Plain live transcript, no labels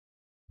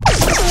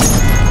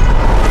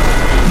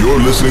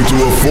listening to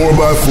a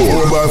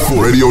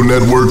 4x4 Radio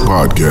Network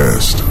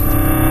podcast.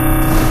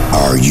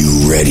 Are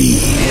you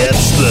ready?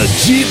 It's the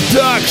Jeep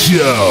Talk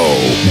Show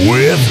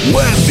with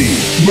Wendy.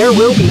 There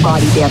will be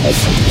body damage.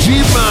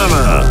 Jeep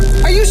Mama.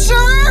 Are you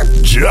sure?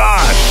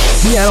 Josh.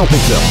 Yeah, I don't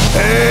think so.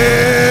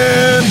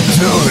 And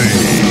Tony.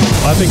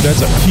 I think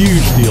that's a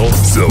huge deal.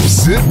 So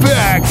sit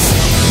back,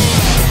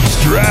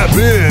 strap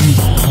in,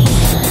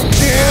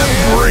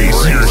 and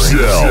brace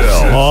yourself.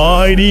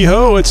 Alrighty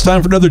ho, it's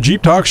time for another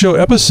Jeep Talk Show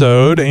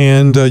episode,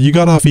 and you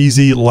got off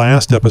easy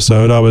last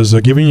episode. I was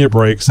giving you a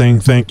break,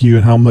 saying thank you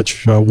and how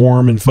much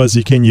warm and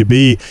fuzzy can you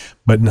be,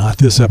 but not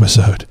this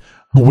episode.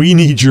 We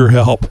need your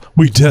help.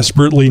 We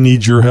desperately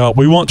need your help.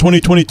 We want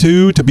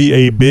 2022 to be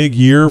a big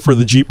year for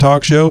the Jeep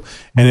Talk Show,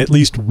 and at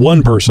least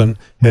one person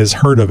has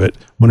heard of it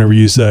whenever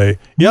you say,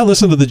 yeah,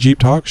 listen to the Jeep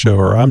Talk Show,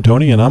 or I'm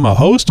Tony and I'm a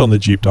host on the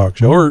Jeep Talk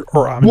Show,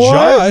 or I'm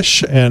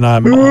Josh and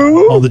I'm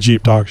on the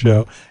Jeep Talk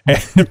Show.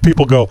 And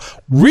people go,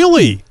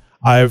 really?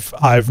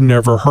 I've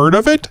never heard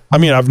of it. I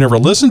mean, I've never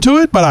listened to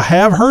it, but I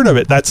have heard of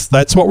it.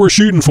 That's what we're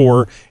shooting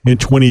for in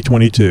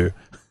 2022.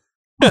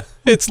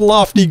 It's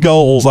lofty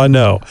goals, I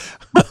know.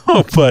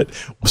 But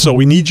so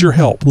we need your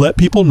help. Let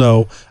people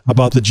know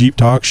about the Jeep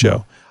Talk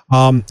Show.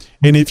 And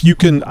if you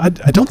can, I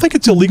don't think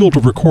it's illegal to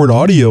record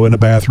audio in a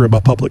bathroom, a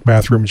public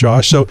bathroom,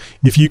 Josh. So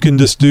if you can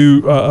just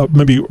do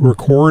maybe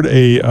record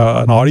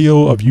an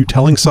audio of you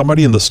telling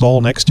somebody in the stall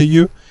next to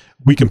you,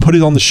 we can put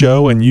it on the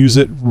show and use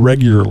it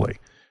regularly,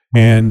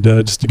 and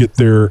just to get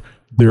their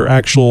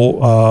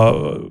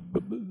actual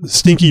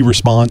stinky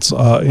response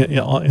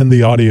in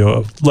the audio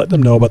of letting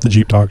them know about the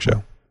Jeep Talk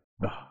Show.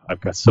 I've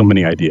got so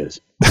many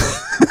ideas.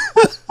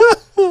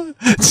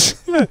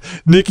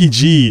 Nikki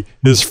G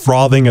is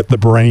frothing at the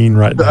brain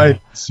right now.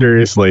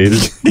 Seriously,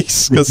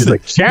 he's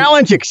like,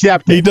 challenge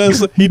accepted. He does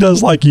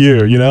like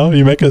you know.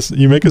 You make a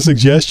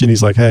suggestion.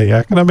 He's like, hey,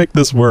 how can I make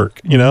this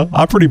work? You know,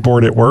 I'm pretty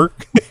bored at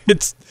work.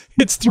 It's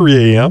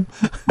 3 a.m.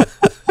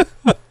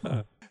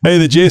 Hey,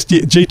 the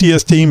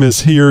JTS team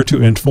is here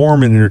to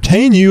inform and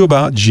entertain you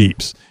about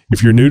Jeeps.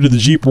 If you're new to the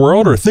Jeep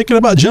world or thinking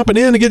about jumping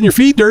in and getting your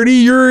feet dirty,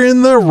 you're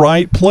in the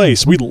right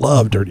place. We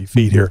love dirty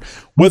feet here.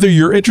 Whether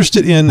you're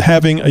interested in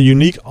having a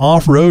unique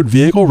off-road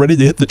vehicle ready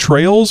to hit the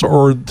trails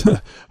or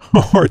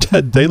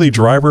a daily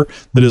driver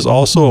that is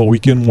also a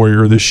weekend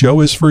warrior, this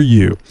show is for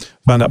you.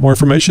 Find out more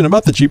information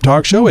about the Jeep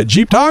Talk Show at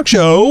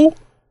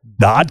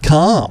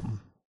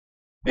jeeptalkshow.com.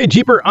 Hey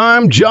Jeeper,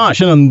 I'm Josh,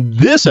 and on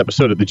this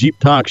episode of the Jeep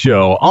Talk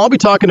Show, I'll be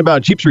talking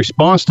about Jeep's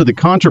response to the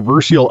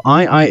controversial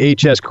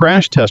IIHS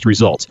crash test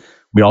results.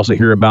 We also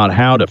hear about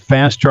how to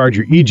fast charge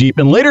your e-Jeep,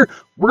 and later,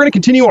 we're going to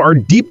continue our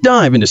deep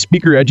dive into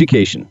speaker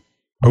education.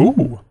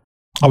 Oh,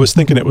 I was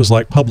thinking it was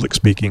like public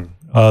speaking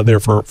there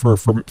for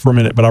a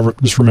minute, but I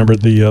just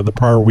remembered the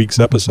prior week's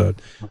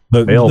episode.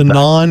 The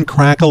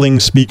non-crackling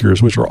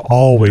speakers, which are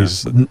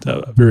always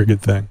a very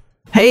good thing.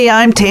 Hey,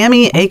 I'm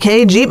Tammy,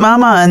 aka Jeep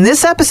Mama. On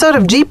this episode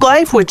of Jeep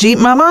Life with Jeep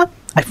Mama,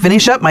 I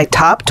finish up my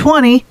top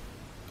 10.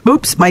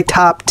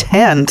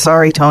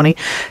 Sorry, Tony.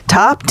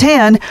 Top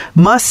 10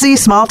 must-see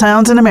small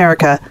towns in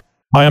America.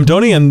 Hi, I'm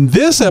Tony, and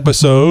this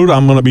episode,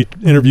 I'm going to be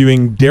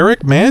interviewing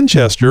Derek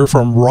Manchester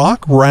from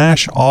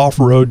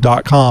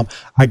RockRashOffroad.com.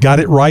 I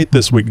got it right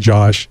this week,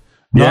 Josh.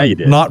 Yeah, you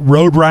did. Not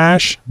Road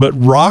Rash, but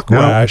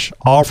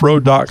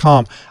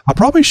RockRashOffroad.com. I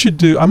probably should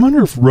do, I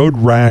wonder if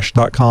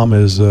RoadRash.com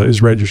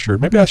is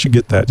registered. Maybe I should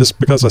get that just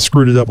because I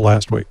screwed it up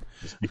last week.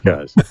 Just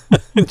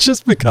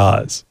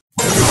because.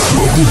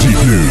 Local Jeep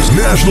news,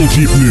 national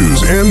Jeep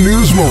news, and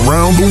news from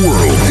around the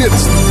world.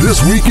 It's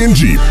This Week in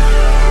Jeep.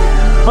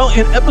 Well,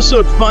 in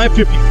episode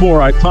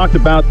 554, I talked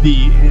about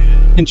the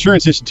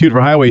Insurance Institute for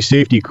Highway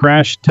Safety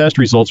crash test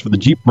results for the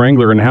Jeep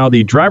Wrangler and how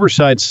the driver's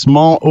side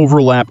small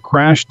overlap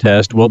crash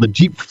test, well, the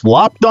Jeep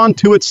flopped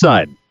onto its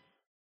side.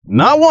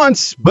 Not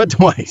once, but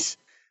twice.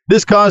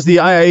 This caused the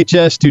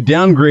IIHS to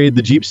downgrade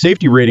the Jeep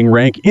safety rating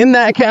rank in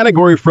that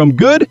category from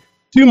good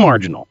to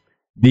marginal.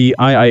 The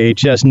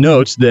IIHS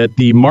notes that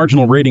the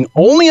marginal rating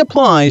only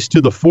applies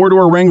to the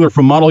four-door Wrangler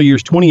from model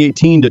years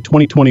 2018 to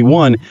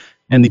 2021,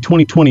 and the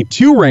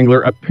 2022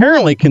 Wrangler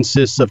apparently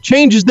consists of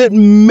changes that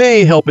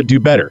may help it do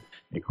better.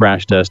 A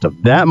crash test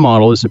of that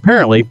model is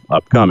apparently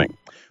upcoming.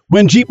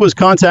 When Jeep was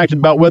contacted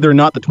about whether or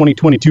not the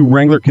 2022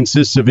 Wrangler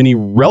consists of any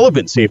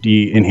relevant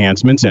safety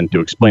enhancements, and to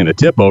explain the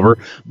tip over,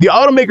 the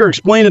automaker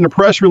explained in a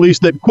press release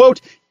that,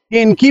 quote,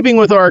 in keeping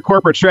with our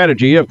corporate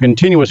strategy of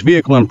continuous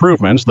vehicle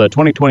improvements, the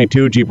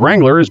 2022 Jeep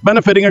Wrangler is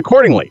benefiting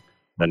accordingly.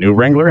 The new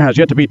Wrangler has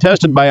yet to be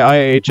tested by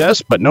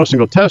IIHS, but no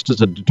single test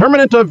is a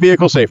determinant of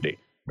vehicle safety.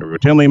 We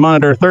routinely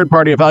monitor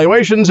third-party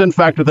evaluations and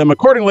factor them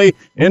accordingly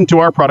into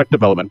our product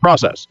development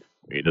process.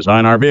 We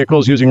design our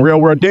vehicles using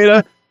real-world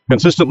data.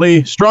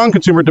 Consistently, strong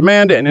consumer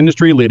demand and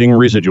industry-leading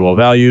residual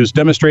values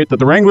demonstrate that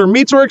the Wrangler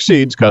meets or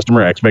exceeds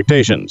customer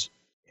expectations.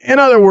 In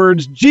other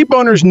words, Jeep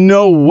owners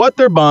know what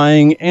they're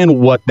buying and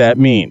what that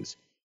means.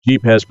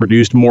 Jeep has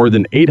produced more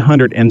than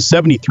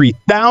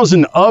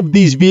 873,000 of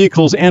these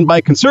vehicles, and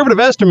by conservative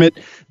estimate,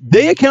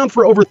 they account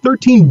for over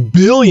 13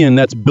 billion,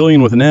 that's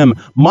billion with an M,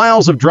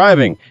 miles of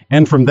driving.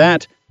 And from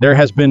that, there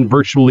has been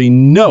virtually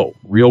no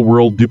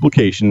real-world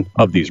duplication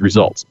of these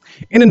results.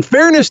 And in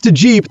fairness to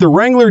Jeep, the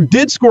Wrangler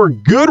did score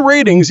good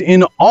ratings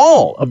in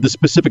all of the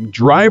specific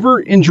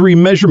driver injury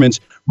measurements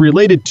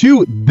related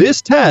to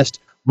this test,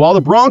 while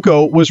the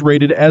Bronco was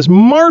rated as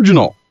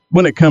marginal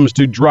when it comes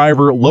to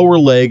driver lower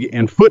leg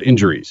and foot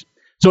injuries.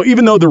 So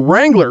even though the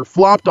Wrangler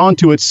flopped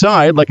onto its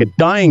side like a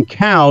dying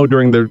cow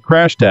during the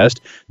crash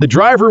test, the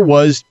driver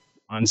was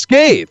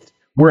unscathed,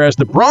 whereas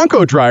the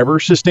Bronco driver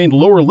sustained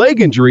lower leg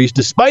injuries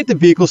despite the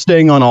vehicle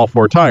staying on all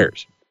four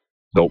tires.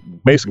 So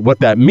basically what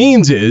that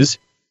means is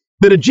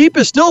that a Jeep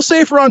is still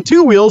safer on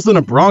two wheels than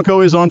a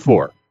Bronco is on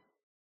four.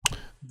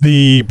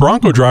 The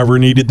Bronco driver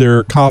needed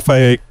their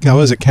cafe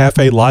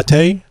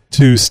latte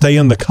to stay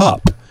in the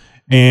cup.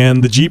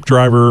 And the Jeep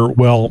driver,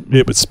 well,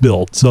 it was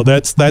spilled. So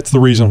that's the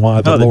reason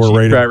why the lower Jeep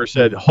rating. driver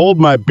said, "Hold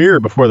my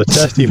beer" before the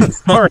test even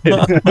started.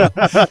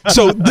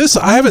 So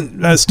I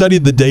haven't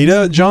studied the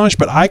data, Josh,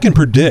 but I can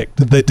predict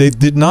that they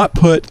did not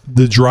put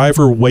the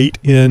driver weight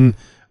in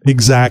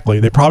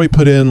exactly. They probably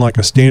put in like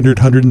a standard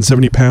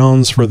 170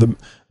 pounds for the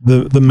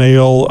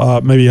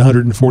male, maybe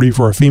 140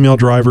 for a female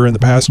driver in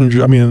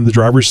the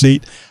driver's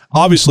seat.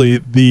 Obviously,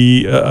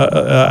 the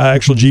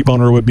actual Jeep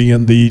owner would be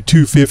in the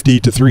 250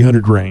 to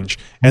 300 range,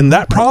 and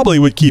that probably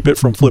would keep it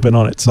from flipping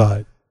on its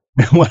side.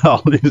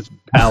 Well, it's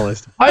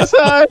ballast. High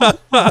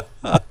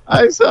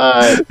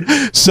side.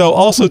 So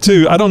also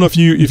too, I don't know if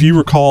you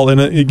recall,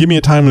 and give me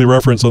a timely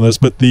reference on this,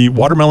 but the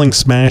watermelon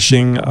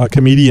smashing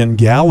comedian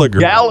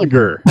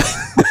Gallagher,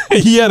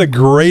 he had a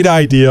great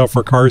idea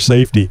for car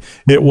safety.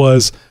 It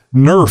was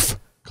Nerf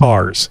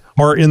cars,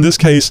 or in this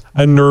case,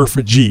 a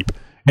Nerf Jeep.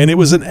 And it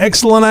was an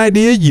excellent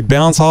idea. You'd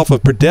bounce off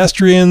of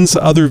pedestrians,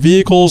 other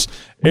vehicles,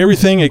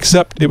 everything,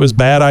 except it was a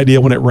bad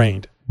idea when it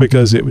rained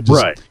because it would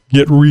just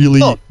get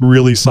really,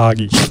 really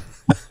soggy.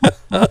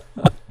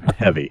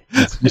 Heavy.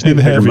 It's just in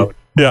heavy mode.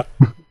 Yeah.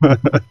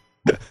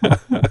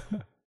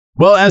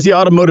 Well, as the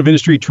automotive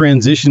industry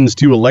transitions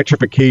to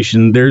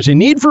electrification, there's a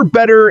need for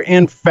better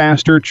and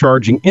faster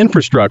charging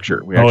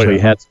infrastructure. We actually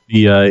had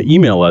to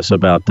email us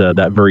about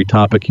that very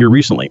topic here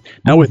recently.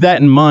 Now, with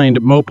that in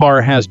mind,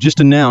 Mopar has just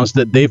announced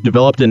that they've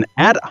developed an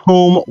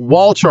at-home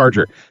wall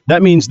charger.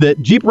 That means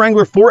that Jeep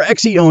Wrangler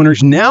 4xe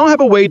owners now have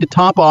a way to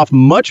top off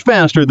much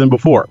faster than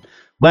before.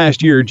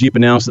 Last year, Jeep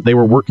announced that they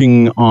were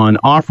working on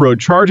off-road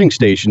charging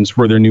stations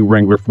for their new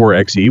Wrangler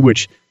 4xe,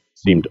 which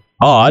seemed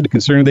odd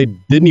considering they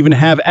didn't even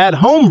have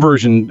at-home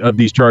version of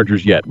these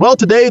chargers yet. Well,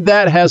 today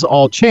that has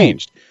all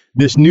changed.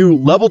 This new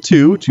Level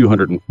 2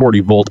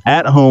 240-volt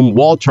at-home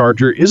wall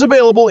charger is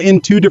available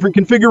in two different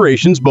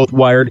configurations, both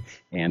wired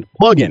and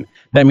plug-in.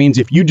 That means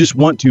if you just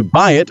want to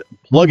buy it,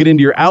 plug it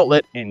into your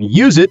outlet, and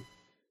use it,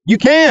 you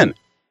can.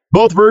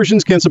 Both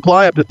versions can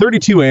supply up to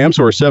 32 amps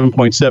or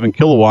 7.7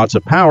 kilowatts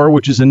of power,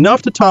 which is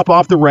enough to top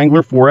off the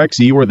Wrangler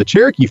 4xe or the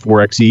Cherokee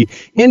 4xe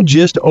in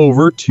just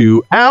over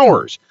 2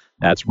 hours.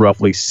 That's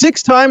roughly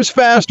 6 times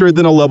faster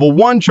than a Level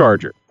 1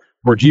 charger.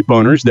 For Jeep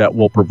owners, that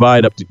will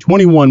provide up to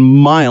 21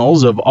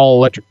 miles of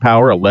all-electric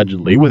power,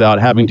 allegedly, without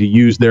having to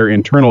use their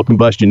internal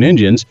combustion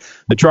engines.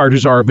 The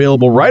chargers are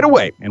available right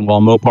away, and while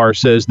Mopar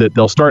says that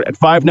they'll start at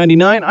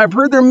 $599, I've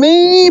heard there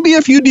may be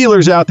a few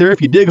dealers out there,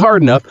 if you dig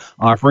hard enough,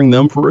 offering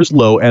them for as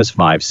low as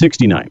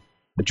 $569.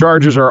 The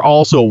chargers are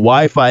also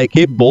Wi-Fi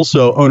capable,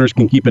 so owners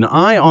can keep an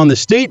eye on the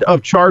state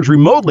of charge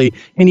remotely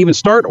and even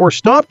start or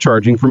stop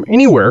charging from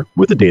anywhere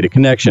with a data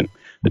connection.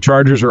 The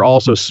chargers are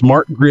also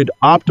smart grid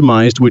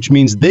optimized, which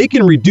means they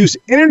can reduce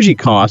energy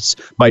costs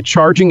by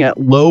charging at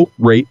low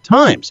rate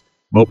times.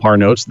 Mopar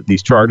notes that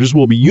these chargers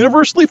will be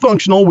universally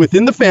functional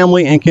within the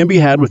family and can be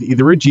had with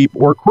either a Jeep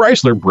or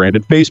Chrysler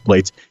branded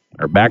faceplates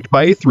and are backed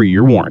by a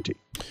 3-year warranty.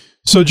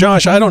 So,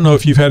 Josh, I don't know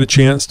if you've had a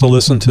chance to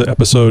listen to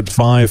episode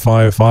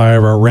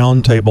 555, our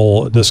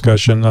roundtable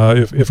discussion.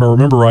 If I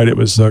remember right, it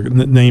was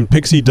named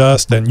Pixie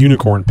Dust and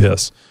Unicorn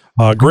Piss.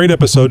 Great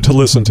episode to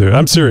listen to.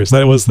 I'm serious.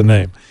 That was the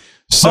name.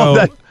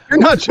 So you're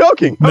not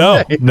joking.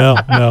 Okay. No.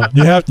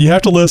 You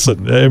have to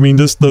listen. I mean,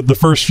 just the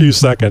first few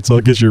seconds, so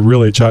it gets you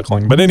really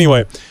chuckling. But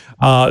anyway,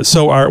 we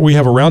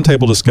have a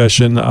roundtable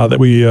discussion that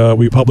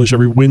we publish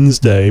every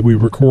Wednesday. We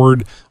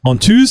record on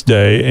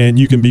Tuesday, and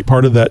you can be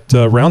part of that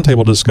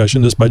roundtable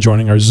discussion just by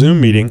joining our Zoom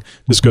meeting.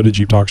 Just go to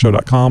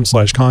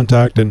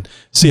jeeptalkshow.com/contact and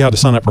see how to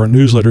sign up for our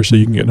newsletter so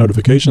you can get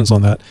notifications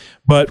on that.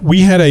 But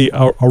we had a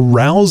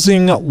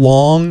rousing,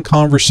 long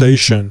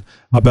conversation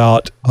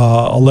about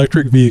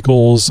electric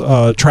vehicles.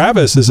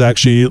 Travis is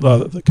actually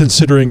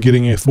considering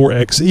getting a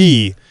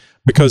 4xe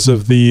because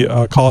of the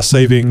cost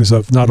savings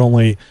of not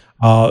only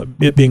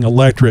it being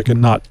electric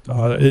and not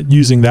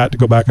using that to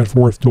go back and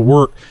forth to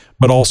work,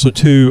 but also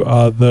to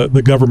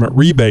the government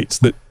rebates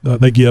that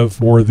they give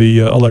for the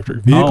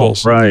electric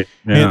vehicles. Oh, right.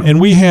 Yeah.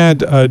 And we had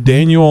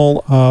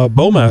Daniel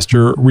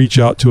Bowmaster reach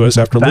out to us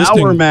after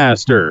listening.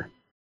 Bowermaster.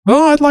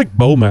 Oh, I'd like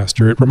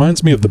Bowmaster. It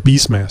reminds me of the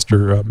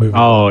Beastmaster movie.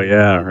 Oh,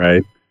 yeah,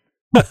 right.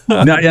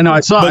 I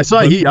saw.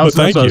 I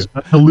was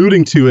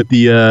alluding to at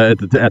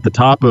the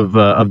top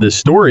of this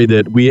story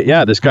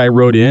that this guy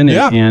wrote in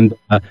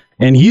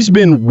and he's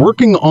been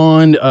working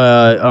on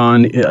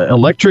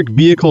electric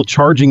vehicle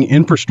charging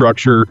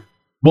infrastructure.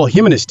 Well,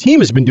 him and his team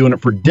has been doing it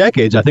for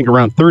decades. I think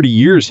around 30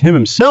 years. Him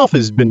himself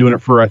has been doing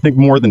it for, I think,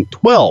 more than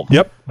 12.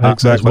 Yep,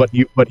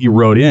 exactly. What he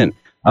wrote in.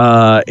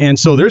 And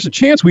so there's a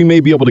chance we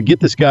may be able to get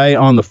this guy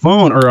on the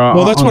phone.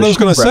 Well, that's what I was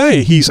going to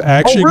say. He's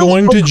actually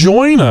going to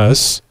join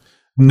us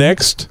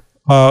next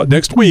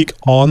week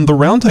on the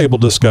roundtable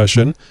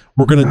discussion.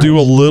 We're going to do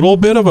a little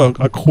bit of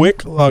a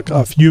quick,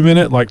 a few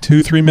minute, like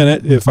 2-3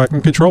 minute, if I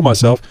can control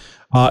myself,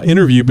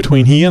 interview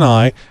between he and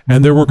I,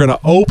 and then we're going to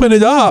open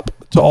it up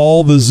to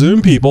all the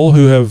Zoom people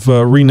who have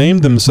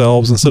renamed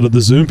themselves, instead of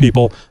the Zoom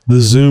people,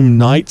 the Zoom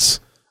Knights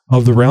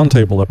of the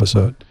Roundtable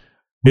episode.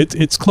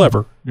 It's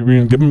clever. We're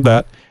going to give him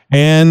that.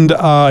 And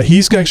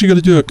he's actually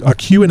going to do a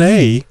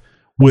Q&A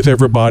with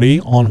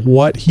everybody on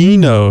what he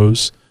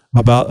knows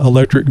about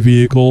electric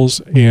vehicles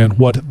and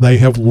what they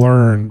have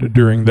learned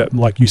during that,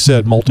 like you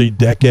said,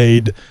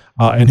 multi-decade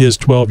and his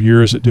 12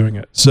 years at doing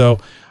it. So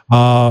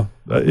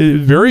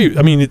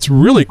it's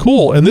really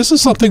cool. And this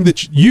is something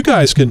that you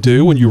guys can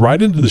do when you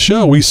write into the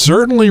show. We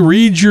certainly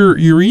read your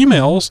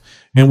emails,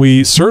 and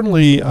we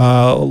certainly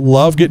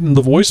love getting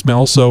the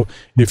voicemail. So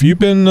if you've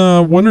been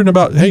wondering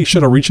about, hey,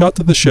 should I reach out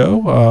to the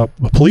show?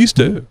 Please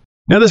do.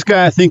 Now, this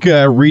guy, I think,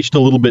 reached a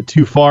little bit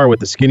too far with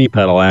the skinny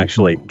pedal,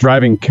 actually.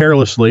 Driving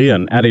carelessly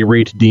and at a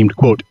rate deemed,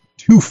 quote,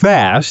 too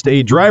fast,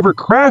 a driver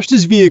crashed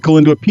his vehicle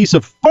into a piece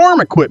of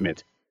farm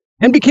equipment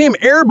and became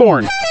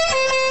airborne,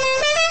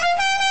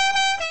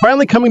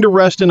 finally coming to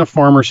rest in a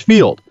farmer's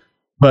field.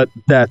 But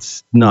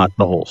that's not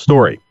the whole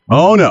story.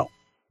 Oh, no,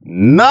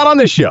 not on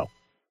this show.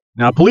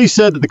 Now, police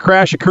said that the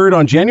crash occurred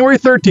on January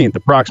 13th,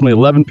 approximately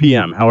 11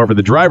 p.m. However,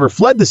 the driver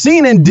fled the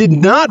scene and did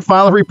not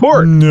file a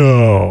report.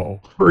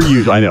 No. Per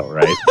usual, I know,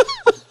 right?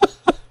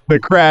 The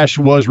crash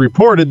was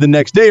reported the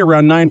next day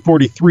around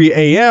 9:43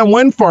 a.m.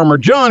 when Farmer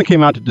John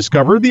came out to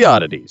discover the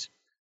oddities.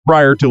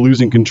 Prior to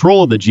losing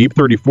control of the Jeep,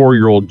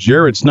 34-year-old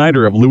Jared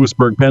Snyder of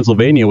Lewisburg,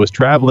 Pennsylvania, was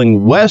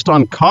traveling west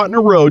on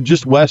Cotner Road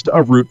just west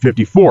of Route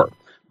 54.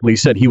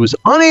 Police said he was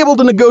unable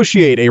to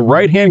negotiate a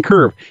right-hand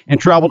curve and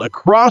traveled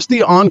across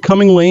the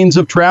oncoming lanes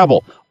of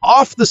travel,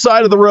 off the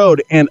side of the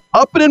road, and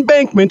up an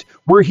embankment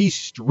where he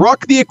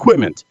struck the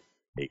equipment,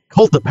 a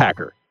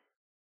Cultipacker.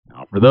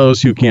 Now, for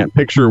those who can't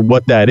picture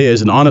what that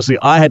is, and honestly,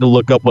 I had to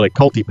look up what a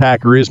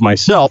Cultipacker is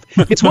myself.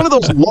 It's one of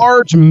those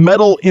large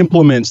metal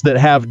implements that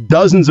have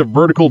dozens of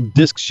vertical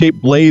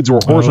disc-shaped blades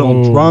or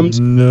horizontal drums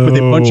with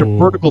a bunch of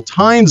vertical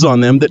tines on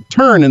them that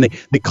turn, and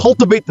they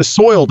cultivate the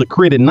soil to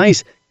create a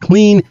nice,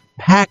 clean,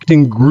 packed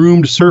and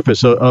groomed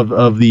surface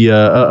of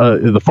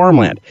the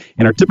farmland,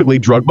 and are typically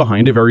dragged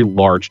behind a very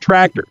large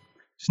tractor.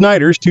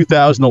 Snyder's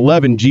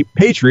 2011 Jeep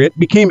Patriot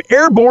became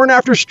airborne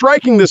after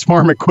striking this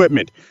farm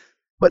equipment,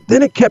 but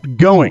then it kept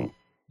going,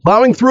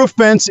 plowing through a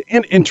fence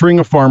and entering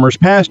a farmer's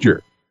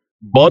pasture.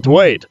 But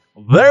wait,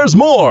 there's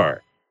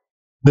more!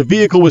 The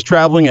vehicle was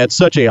traveling at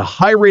such a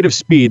high rate of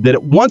speed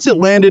that once it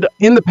landed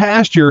in the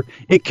pasture,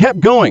 it kept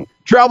going,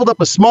 traveled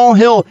up a small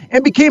hill,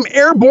 and became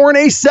airborne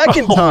a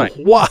second time.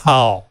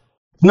 Wow.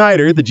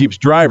 Snyder, the Jeep's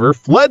driver,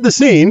 fled the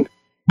scene,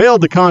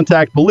 failed to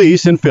contact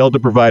police, and failed to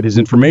provide his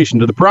information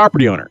to the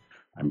property owner.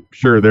 I'm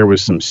sure there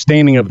was some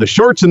staining of the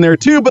shorts in there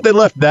too, but they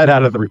left that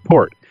out of the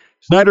report.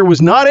 Snyder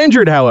was not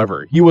injured,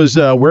 however. He was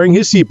wearing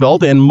his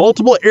seatbelt, and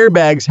multiple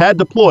airbags had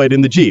deployed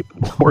in the Jeep.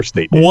 Of course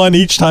they did. One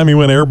each time he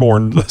went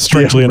airborne,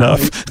 strangely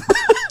enough.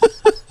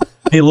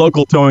 A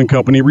local towing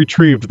company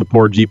retrieved the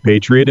poor Jeep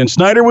Patriot, and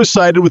Snyder was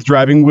cited with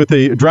driving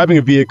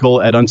a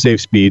vehicle at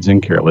unsafe speeds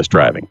and careless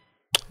driving.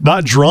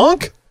 Not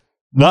drunk?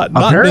 Not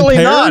apparently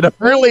impaired? Not.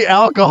 Apparently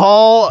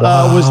alcohol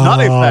was not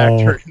a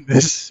factor.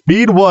 This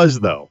speed was,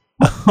 though.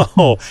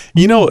 Oh,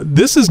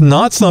 this is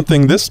not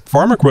something, this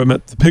farm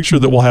equipment, the picture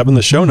that we'll have in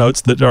the show notes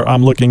that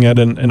I'm looking at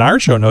in our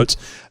show notes,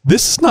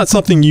 this is not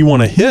something you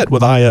want to hit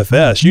with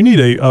IFS. You need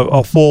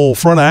a full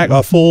straight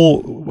axle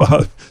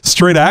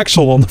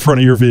on the front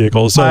of your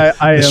vehicle. So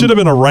it should have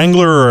been a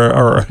Wrangler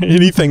or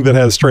anything that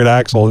has straight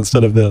axle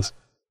instead of this.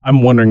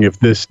 I'm wondering if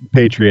this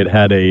Patriot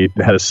had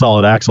a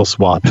solid axle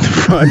swap in the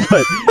front,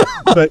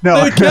 but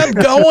no. It kept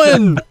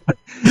going.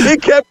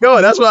 It kept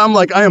going. That's why I'm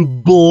like, I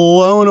am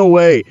blown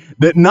away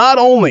that not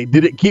only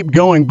did it keep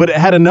going, but it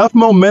had enough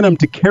momentum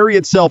to carry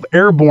itself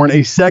airborne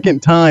a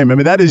second time. I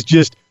mean, that is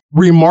just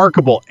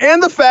remarkable.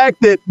 And the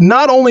fact that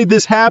not only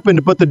this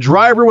happened, but the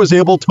driver was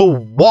able to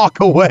walk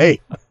away.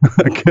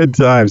 Good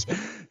times.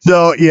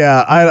 So,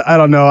 yeah, I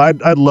don't know.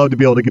 I'd love to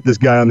be able to get this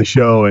guy on the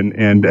show and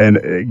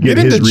get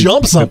him to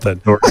jump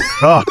something.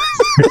 Oh.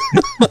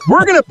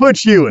 We're going to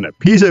put you in a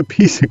piece of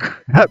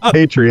crap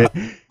Patriot,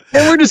 and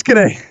we're just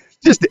going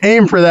to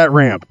aim for that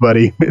ramp,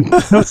 buddy.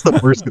 That's the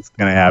worst that's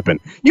going to happen.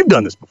 You've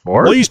done this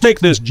before. Please take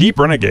this Jeep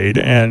Renegade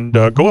and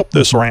go up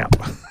this ramp.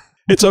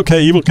 It's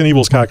okay. Evil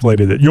Knievel's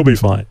calculated it. You'll be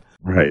fine.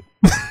 Right.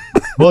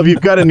 Well, if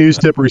you've got a news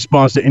tip or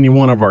response to any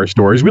one of our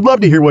stories, we'd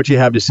love to hear what you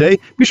have to say.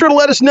 Be sure to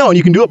let us know, and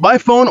you can do it by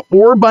phone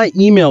or by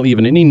email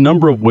even. Any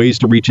number of ways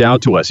to reach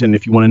out to us. And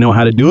if you want to know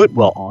how to do it,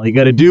 well, all you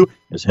got to do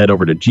is head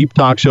over to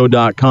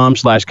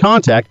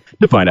jeeptalkshow.com/contact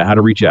to find out how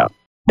to reach out.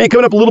 Hey,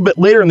 coming up a little bit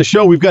later in the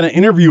show, we've got an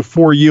interview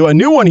for you. A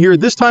new one here,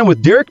 this time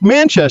with Derek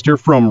Manchester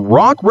from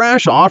Rock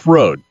Rash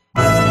Off-Road.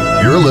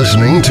 You're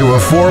listening to a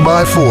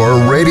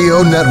 4x4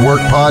 Radio Network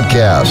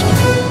podcast.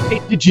 Hey,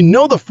 did you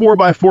know the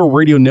 4x4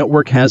 Radio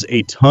Network has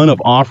a ton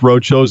of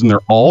off-road shows, and they're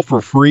all for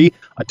free?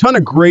 A ton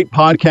of great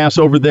podcasts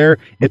over there.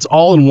 It's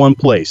all in one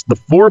place. The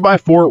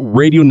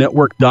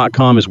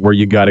 4x4radionetwork.com is where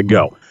you got to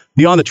go.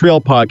 The On the Trail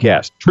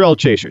podcast, Trail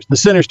Chasers, the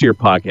Center Steer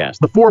podcast,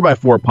 the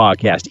 4x4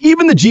 podcast,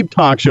 even the Jeep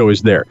Talk Show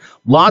is there.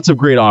 Lots of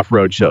great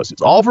off-road shows.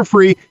 It's all for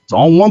free. It's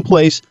all in one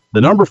place.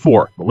 The number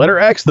 4, the letter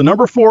X, the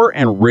number 4,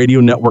 and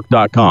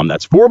radionetwork.com.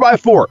 That's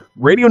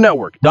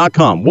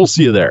 4x4radionetwork.com. We'll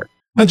see you there.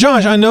 Now,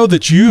 Josh, I know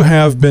that you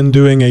have been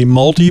doing a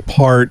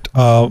multi-part,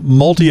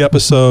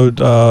 multi-episode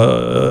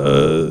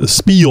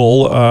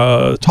spiel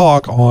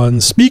talk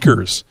on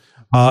speakers.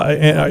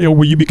 And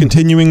will you be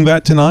continuing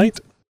that tonight?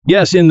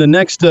 Yes, in the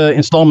next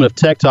installment of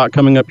Tech Talk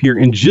coming up here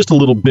in just a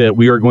little bit,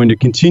 we are going to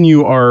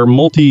continue our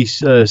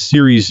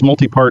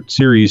multi-part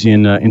series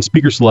in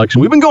speaker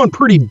selection. We've been going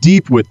pretty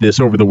deep with this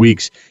over the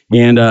weeks,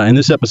 and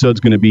this episode's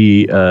going to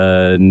be,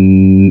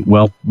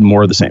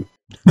 more of the same.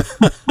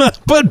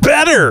 But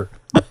better!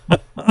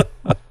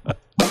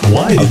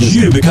 Why did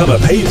you become a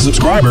paid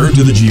subscriber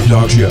to the Jeep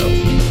Talk Show?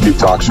 Jeep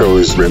Talk Show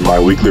is in my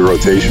weekly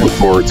rotation. Look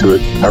forward to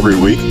it every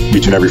week,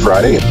 each and every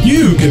Friday.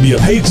 You can be a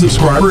paid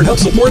subscriber and help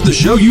support the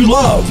show you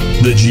love,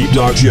 the Jeep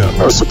Talk Show.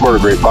 I support a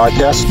great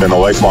podcast. Been a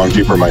lifelong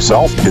Jeeper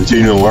myself.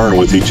 Continue to learn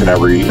with each and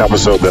every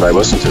episode that I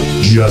listen to.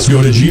 Just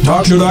go to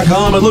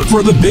jeeptalkshow.com and look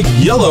for the big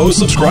yellow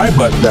subscribe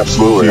button.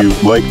 Absolutely.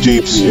 If you like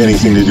Jeeps,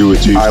 anything to do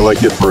with Jeeps, I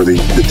like it for the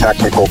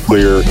technical,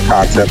 clear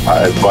content,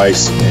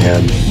 advice,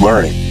 and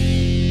learning.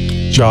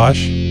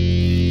 Josh?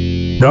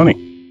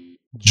 Tony?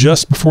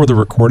 Just before the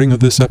recording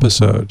of this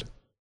episode,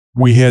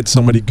 we had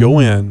somebody go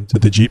in to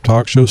the Jeep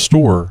Talk Show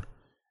store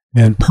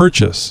and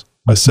purchase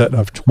a set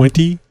of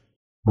 20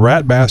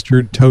 Rat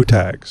Bastard toe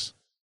tags.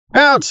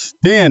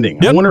 Outstanding.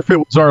 Yep. I wonder if it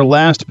was our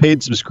last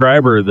paid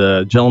subscriber,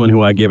 the gentleman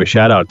who I gave a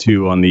shout out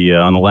to on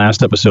the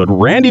last episode,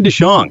 Randy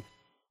DeShong.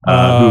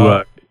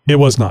 It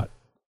was not.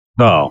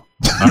 Oh, all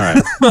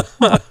right.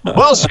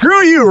 Well,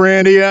 screw you,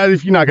 Randy.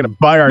 If you're not going to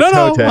buy our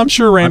toe tag. I'm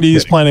sure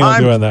Randy's planning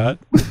on doing that.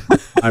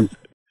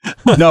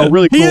 No,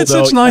 really cool. He had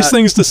such nice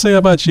things to say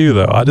about you,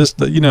 though. I just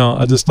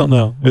don't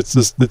know. It's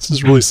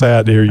just really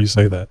sad to hear you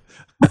say that.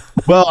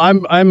 Well,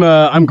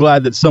 I'm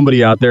glad that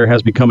somebody out there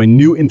has become a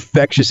new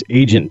infectious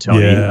agent,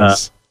 Tony.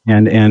 Yes.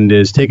 And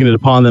is taking it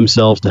upon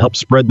themselves to help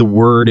spread the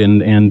word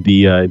and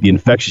the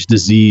infectious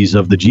disease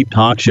of the Jeep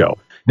Talk Show.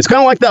 It's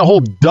kind of like that whole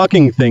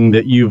ducking thing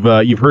that you've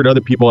heard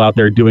other people out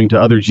there doing to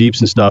other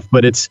Jeeps and stuff,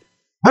 but it's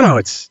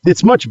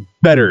much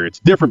better. It's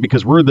different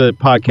because we're the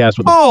podcast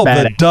with the bad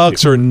attitude.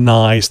 Ducks are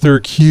nice. They're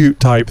a cute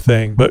type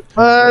thing, but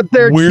we're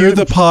cute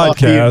the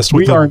podcast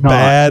with a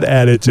bad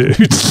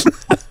attitude.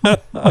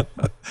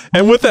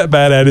 And with that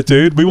bad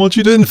attitude, we want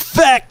you to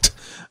infect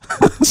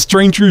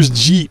strangers'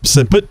 Jeeps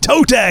and put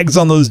toe tags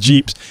on those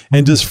Jeeps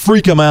and just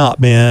freak them out,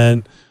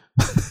 man.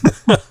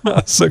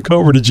 So go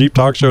over to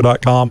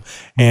jeeptalkshow.com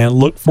and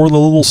look for the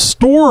little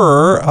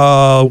store,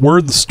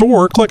 word the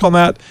store, click on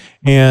that,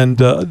 and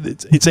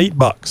it's $8.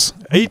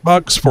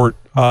 $8 for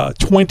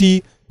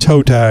 20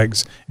 toe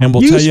tags, and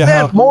we'll tell you how. You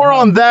spent more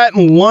on that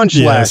in lunch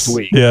last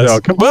week. Yes. So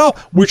well,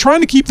 we're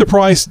trying to keep the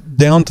price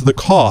down to the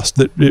cost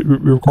that it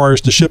requires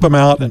to ship them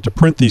out and to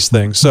print these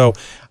things. So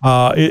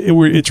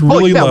it's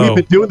really low. We've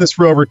been doing this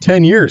for over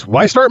 10 years.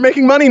 Why start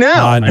making money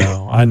now? I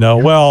know.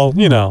 Well,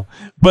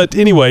 but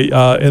anyway,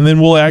 and then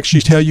we'll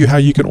actually tell you how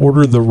you can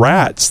order the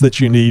rats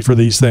that you need for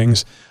these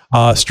things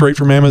straight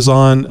from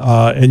Amazon,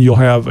 and you'll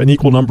have an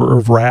equal number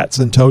of rats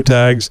and toe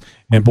tags,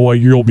 and boy,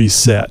 you'll be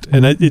set.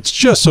 And it's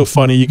just so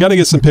funny. You got to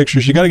get some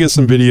pictures, you got to get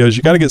some videos,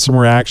 you got to get some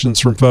reactions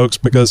from folks,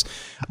 because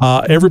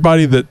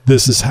everybody that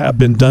this has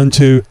been done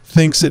to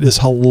thinks it is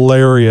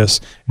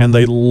hilarious, and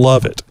they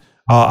love it.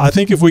 I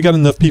think if we got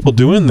enough people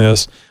doing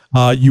this,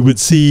 you would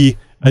see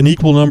an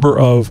equal number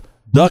of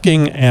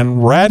ducking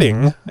and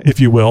ratting, if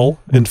you will,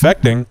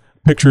 infecting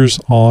pictures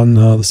on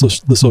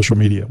the social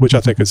media, which I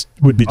think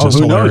would be just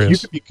hilarious. You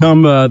could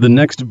become the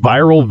next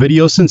viral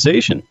video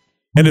sensation.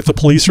 And if the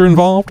police are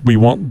involved, we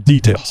want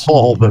details.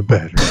 All the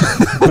better.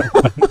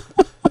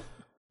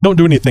 Don't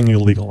do anything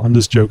illegal. I'm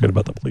just joking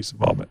about the police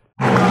involvement.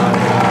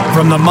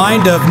 From the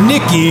mind of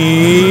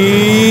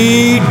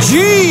Nikki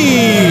G.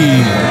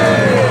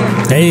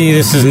 Hey,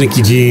 this is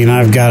Nikki G, and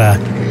I've got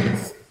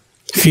a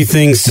few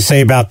things to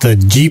say about the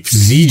Jeep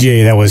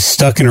ZJ that was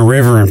stuck in a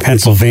river in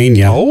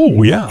Pennsylvania.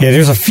 Oh, yeah. Yeah,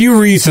 there's a few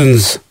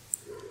reasons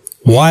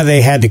why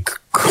they had to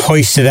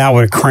hoist it out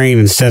with a crane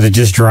instead of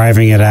just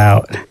driving it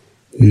out.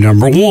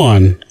 Number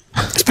one,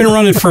 it's been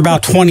running for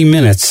about 20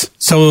 minutes,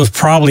 so it was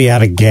probably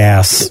out of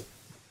gas.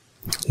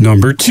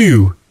 Number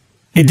two,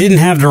 it didn't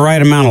have the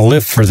right amount of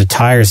lift for the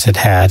tires it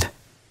had.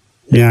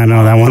 Yeah, I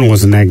know, that one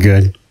wasn't that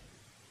good.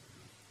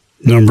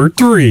 Number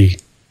 3.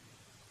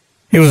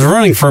 It was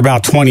running for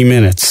about 20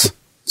 minutes,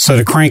 so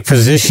the crank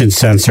position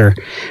sensor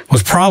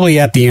was probably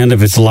at the end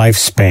of its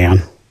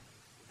lifespan.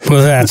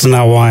 Well, that's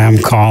not why I'm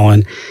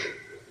calling.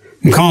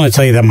 I'm calling to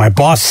tell you that my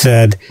boss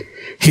said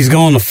he's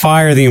going to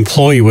fire the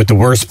employee with the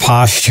worst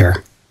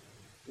posture.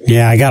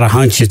 Yeah, I got a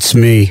hunch it's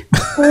me.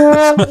 All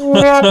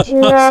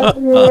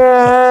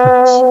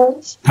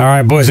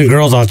right, boys and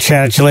girls, I'll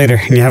chat at you later.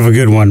 And you have a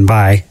good one.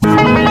 Bye.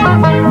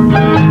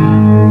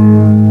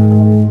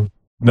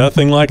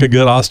 Nothing like a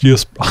good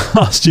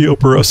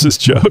osteoporosis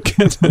joke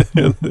in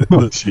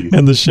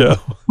the show.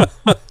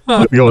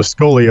 Go with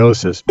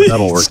scoliosis, but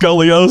that'll work.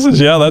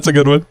 Scoliosis, yeah, that's a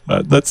good one.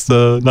 That's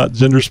not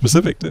gender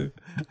specific, too.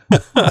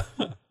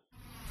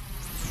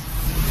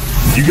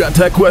 You got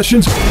tech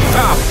questions?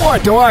 Boy,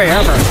 do I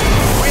ever.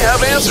 We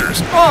have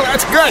answers. Oh,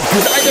 that's good,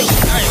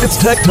 because It's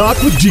Tech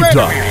Talk with Jeep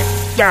Talk.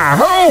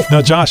 Yahoo!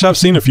 Now, Josh, I've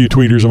seen a few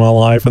tweeters in my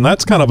life, and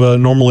that's kind of a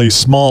normally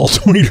small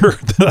tweeter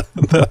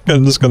that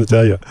I'm just going to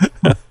tell you.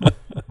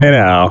 I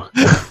know.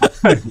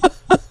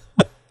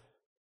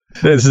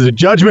 This is a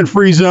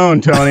judgment-free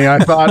zone, Tony. I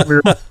thought we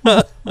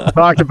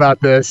talked about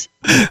this.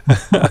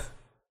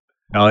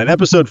 Now, in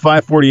episode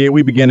 548,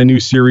 we began a new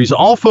series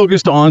all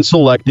focused on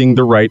selecting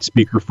the right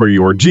speaker for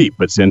your Jeep.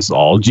 But since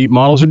all Jeep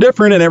models are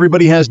different and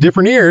everybody has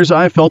different ears,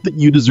 I felt that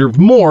you deserve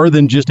more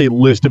than just a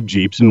list of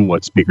Jeeps and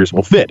what speakers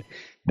will fit.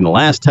 In the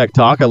last Tech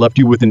Talk, I left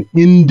you with an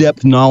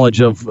in-depth knowledge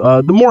of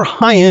the more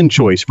high-end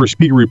choice for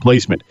speaker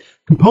replacement,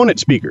 component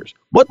speakers,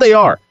 what they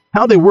are,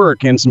 how they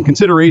work, and some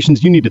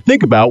considerations you need to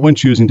think about when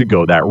choosing to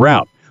go that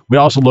route. We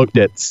also looked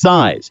at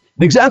size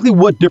and exactly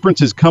what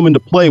differences come into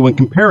play when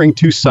comparing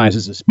two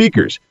sizes of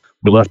speakers.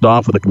 We left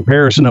off with a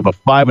comparison of a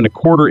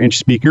 5.25-inch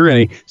speaker and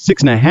a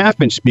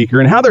 6.5-inch speaker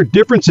and how their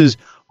differences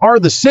are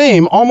the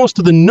same almost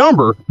to the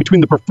number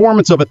between the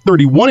performance of a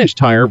 31-inch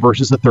tire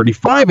versus a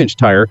 35-inch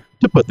tire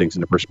to put things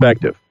into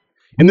perspective.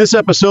 In this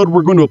episode,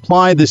 we're going to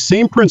apply this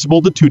same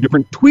principle to two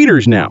different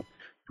tweeters now.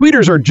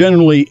 Tweeters are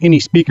generally any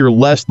speaker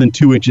less than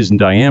 2 inches in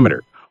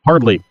diameter.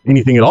 Hardly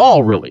anything at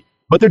all, really.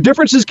 But their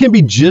differences can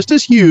be just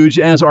as huge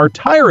as our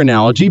tire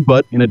analogy,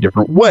 but in a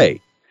different way.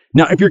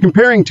 Now, if you're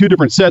comparing two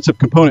different sets of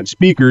component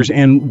speakers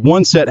and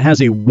one set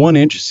has a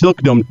 1-inch Silk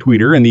Dome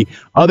tweeter and the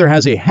other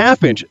has a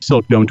 1/2-inch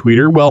Silk Dome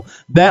tweeter, well,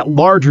 that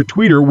larger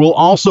tweeter will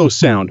also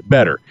sound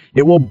better.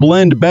 It will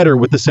blend better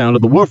with the sound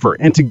of the woofer,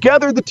 and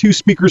together the two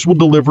speakers will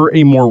deliver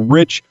a more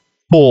rich,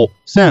 full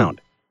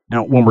sound.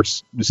 Now,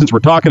 since we're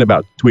talking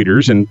about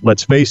tweeters, and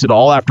let's face it,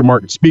 all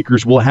aftermarket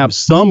speakers will have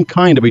some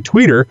kind of a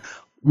tweeter,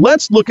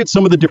 let's look at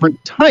some of the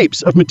different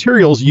types of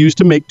materials used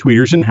to make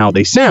tweeters and how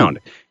they sound.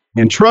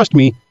 And trust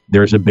me,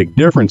 there's a big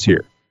difference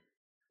here.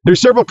 There's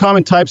several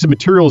common types of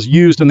materials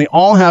used, and they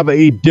all have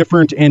a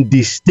different and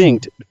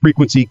distinct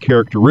frequency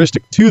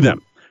characteristic to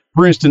them.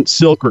 For instance,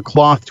 silk or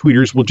cloth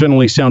tweeters will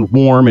generally sound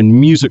warm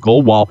and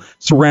musical, while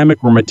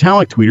ceramic or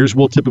metallic tweeters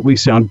will typically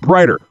sound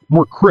brighter,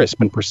 more crisp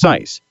and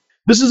precise.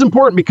 This is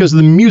important because of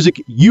the music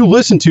you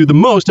listen to the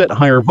most at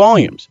higher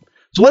volumes.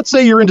 So let's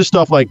say you're into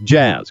stuff like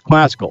jazz,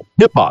 classical,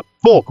 hip-hop,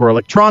 folk, or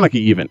electronica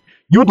even.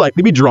 You would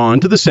likely be drawn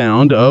to the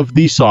sound of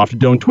the soft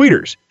dome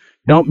tweeters.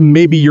 Now,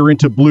 maybe you're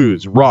into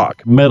blues,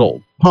 rock,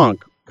 metal,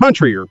 punk,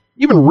 country, or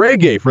even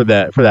reggae for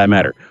that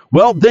matter.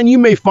 Well, then you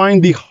may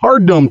find the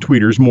hard dome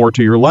tweeters more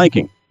to your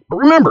liking. But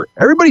remember,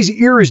 everybody's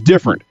ear is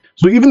different.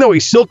 So even though a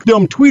silk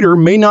dome tweeter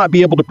may not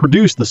be able to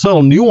produce the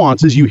subtle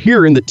nuances you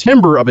hear in the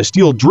timbre of a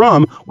steel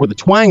drum or the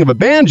twang of a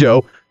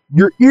banjo,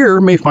 your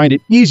ear may find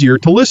it easier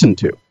to listen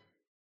to.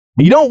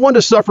 You don't want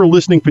to suffer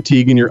listening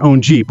fatigue in your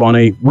own Jeep on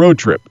a road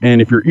trip,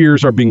 and if your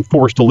ears are being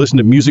forced to listen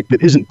to music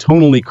that isn't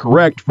tonally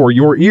correct for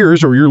your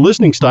ears or your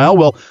listening style,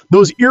 well,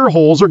 those ear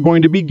holes are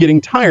going to be getting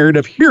tired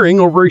of hearing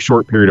over a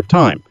short period of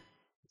time.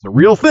 It's a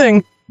real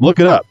thing. Look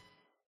it up.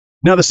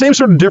 Now, the same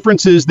sort of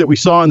differences that we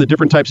saw in the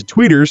different types of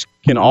tweeters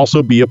can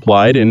also be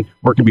applied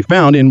or can be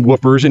found in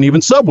woofers and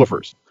even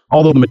subwoofers,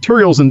 although the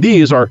materials in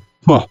these are,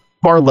 well,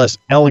 far less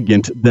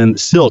elegant than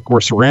silk or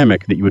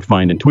ceramic that you would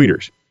find in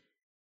tweeters.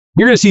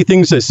 You're going to see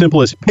things as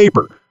simple as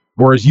paper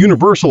or as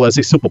universal as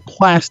a simple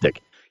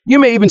plastic. You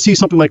may even see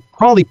something like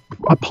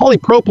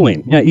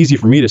polypropylene, yeah, easy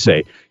for me to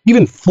say,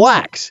 even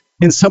flax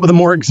in some of the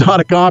more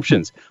exotic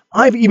options.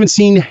 I've even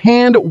seen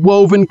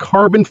hand-woven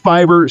carbon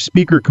fiber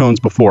speaker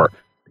cones before.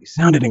 They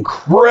sounded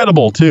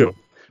incredible too.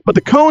 But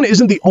the cone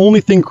isn't the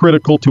only thing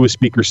critical to a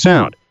speaker's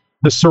sound.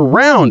 The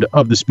surround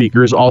of the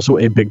speaker is also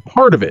a big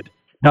part of it.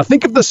 Now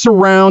think of the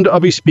surround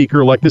of a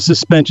speaker like the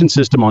suspension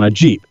system on a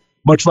Jeep.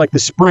 Much like the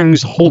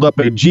springs hold up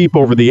a Jeep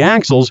over the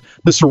axles,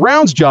 the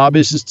surround's job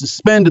is to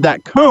suspend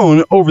that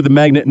cone over the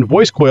magnet and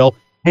voice coil,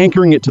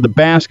 anchoring it to the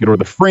basket or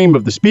the frame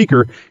of the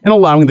speaker and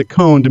allowing the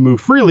cone to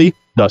move freely,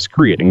 thus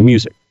creating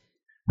music.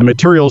 The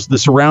materials the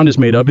surround is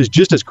made of is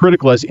just as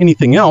critical as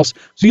anything else,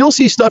 so you'll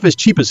see stuff as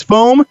cheap as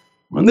foam,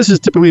 and this is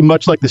typically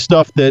much like the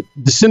stuff that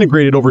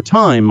disintegrated over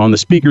time on the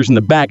speakers in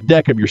the back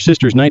deck of your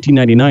sister's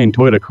 1999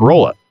 Toyota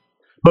Corolla.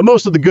 But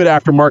most of the good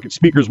aftermarket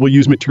speakers will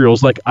use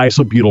materials like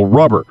isobutyl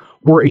rubber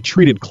or a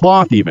treated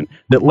cloth even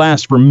that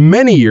lasts for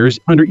many years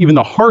under even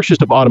the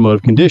harshest of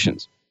automotive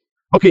conditions.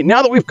 Okay,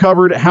 now that we've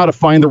covered how to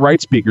find the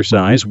right speaker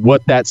size,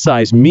 what that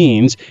size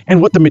means,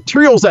 and what the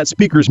materials that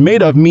speaker is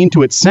made of mean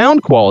to its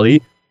sound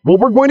quality, well,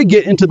 we're going to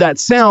get into that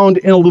sound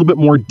in a little bit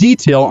more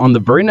detail on the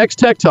very next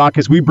Tech Talk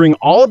as we bring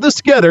all of this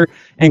together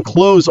and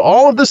close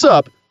all of this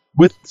up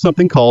with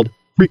something called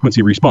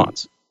frequency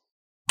response.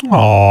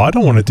 Oh, I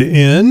don't want it to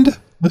end.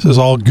 This is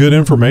all good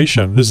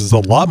information. This is a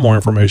lot more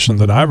information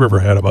than I've ever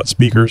had about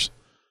speakers.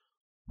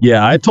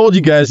 Yeah, I told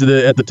you guys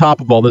at the top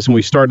of all this when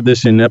we started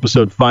this in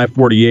episode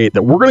 548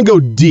 that we're going to go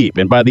deep.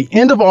 And by the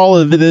end of all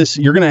of this,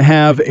 you're going to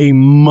have a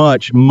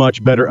much,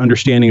 much better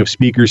understanding of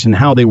speakers and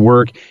how they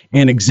work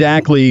and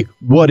exactly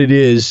what it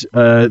is,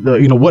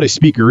 what a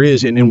speaker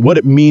is and what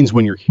it means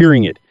when you're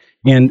hearing it.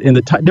 And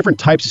the different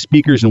types of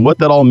speakers and what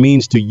that all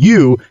means to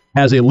you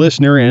as a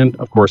listener and,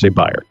 of course, a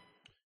buyer.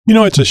 You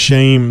know, it's a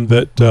shame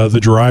that the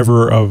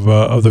driver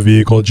of the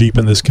vehicle, a Jeep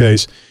in this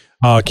case,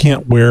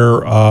 can't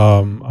wear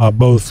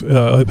both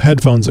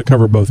headphones that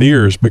cover both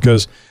ears,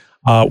 because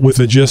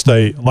with just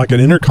like an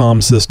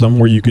intercom system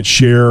where you could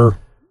share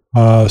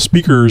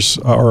speakers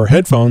or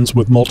headphones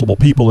with multiple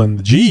people in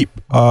the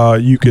Jeep,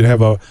 you could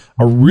have a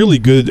really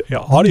good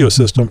audio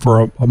system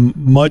for a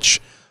much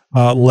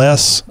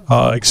less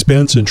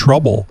expense and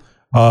trouble.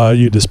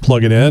 You just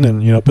plug it in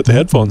and put the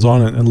headphones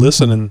on and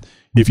listen, and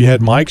if you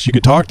had mics, you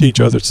could talk to each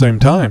other at the same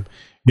time.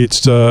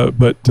 It's it's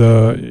kind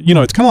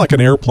of like an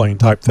airplane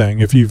type thing.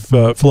 If you've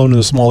flown in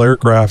a small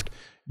aircraft,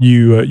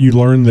 you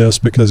learn this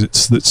because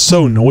it's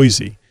so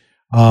noisy.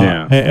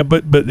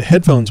 But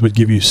headphones would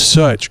give you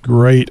such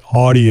great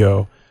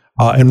audio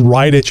and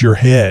right at your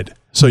head,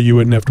 so you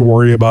wouldn't have to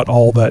worry about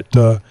all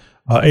that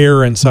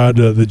air inside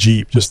the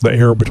Jeep, just the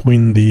air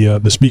between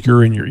the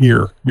speaker and your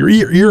ear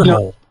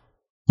hole.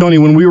 Tony,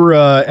 when we were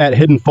at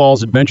Hidden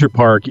Falls Adventure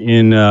Park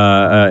in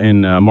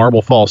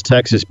Marble Falls,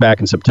 Texas, back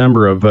in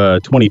September of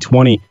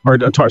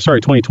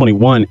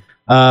 2021,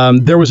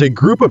 there was a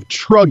group of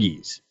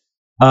truggies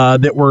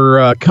that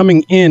were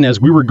coming in as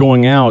we were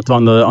going out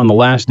on the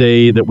last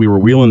day that we were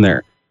wheeling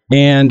there.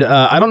 And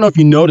I don't know if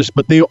you noticed,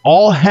 but they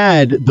all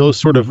had those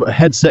sort of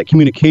headset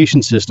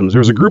communication systems. There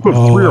was a group of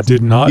three or four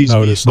did not of these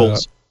notice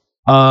vehicles,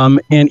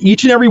 and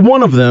each and every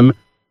one of them,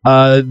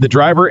 the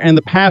driver and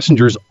the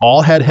passengers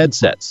all had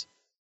headsets.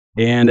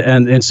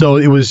 And so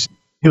it was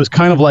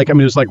kind of like, it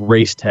was like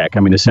race tech,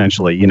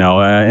 essentially,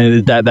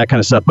 and that kind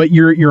of stuff. But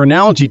your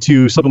analogy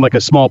to something like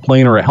a small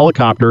plane or a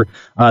helicopter,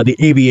 the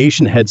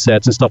aviation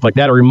headsets and stuff like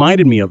that, it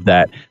reminded me of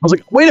that. I was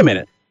like, wait a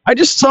minute, I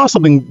just saw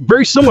something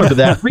very similar to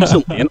that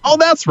recently. And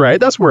that's right,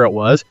 that's where it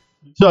was.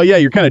 So yeah,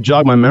 you're kind of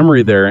jogged my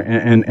memory there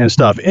and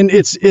stuff.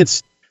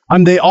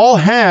 And they all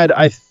had,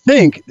 I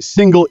think,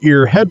 single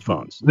ear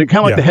headphones. They're kind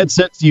of like the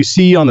headsets you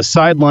see on the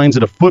sidelines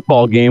at a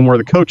football game where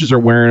the coaches are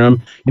wearing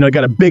them.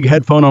 Got a big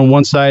headphone on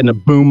one side and a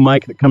boom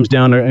mic that comes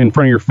down in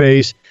front of your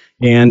face.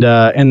 And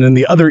then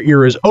the other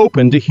ear is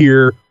open to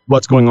hear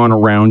what's going on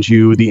around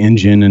you, the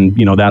engine and,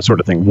 that sort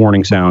of thing,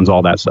 warning sounds,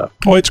 all that stuff.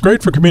 Well, it's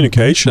great for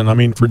communication.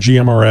 For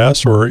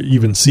GMRS or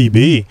even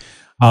CB.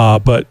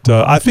 But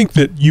I think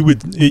that you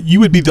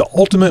would be the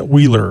ultimate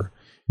wheeler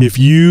if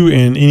you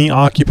and any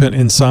occupant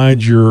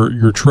inside your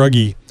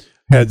truggy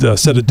had a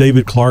set of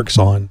David Clarks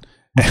on,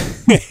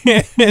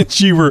 and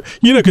you were,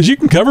 because you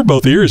can cover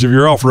both ears if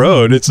you're off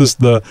road. It's just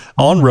the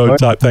on road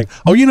type thing.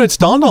 Oh, it's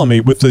dawned on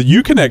me with the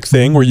Uconnect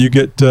thing where you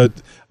get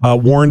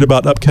warned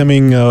about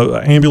upcoming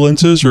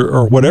ambulances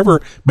or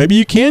whatever. Maybe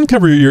you can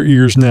cover your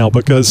ears now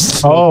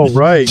because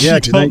right, yeah,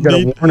 because you got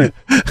a warning.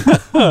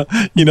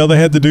 They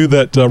had to do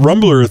that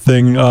rumbler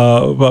thing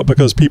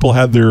because people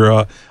had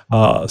their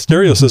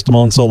stereo system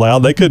on so loud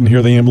they couldn't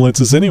hear the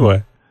ambulances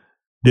anyway.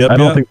 Yep, I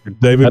don't think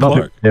David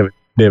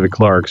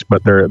Clark's,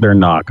 but they're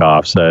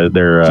knockoffs. So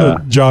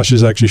Josh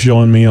is actually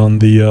showing me on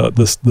the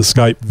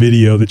Skype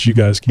video that you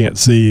guys can't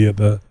see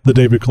the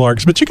David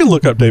Clark's, but you can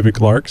look up David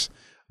Clark's.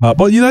 But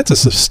that's a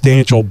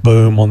substantial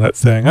boom on that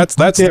thing.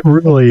 That's it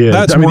really is.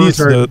 That's worth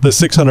the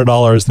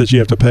 $600 that you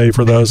have to pay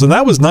for those, and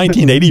that was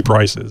 1980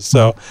 prices.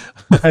 So,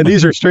 and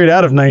these are straight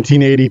out of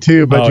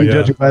 1982. But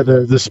judging by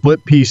the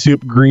split pea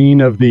soup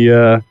green of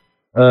the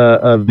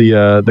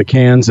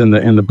cans and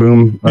the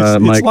boom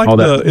mic, like all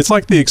that. It's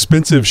like the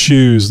expensive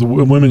shoes, the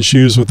women's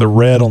shoes with the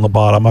red on the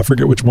bottom. I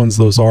forget which ones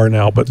those are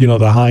now, but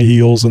the high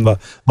heels and the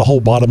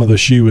whole bottom of the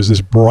shoe is this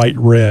bright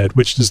red,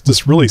 which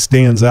just really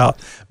stands out.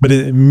 But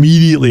it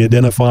immediately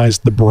identifies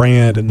the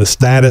brand and the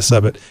status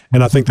of it,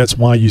 and I think that's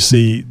why you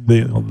see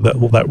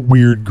that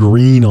weird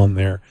green on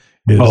there.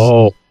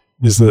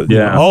 That's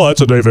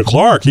a David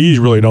Clark. He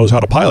really knows how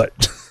to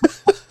pilot.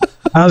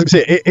 I was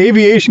going to say,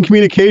 aviation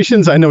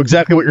communications, I know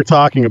exactly what you're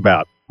talking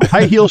about.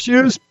 High heel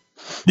shoes?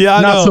 Yeah,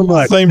 I not know. So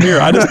much. Same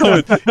here. I just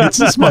know it's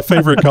just my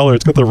favorite color.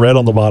 It's got the red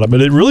on the bottom,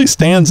 but it really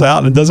stands out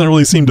and it doesn't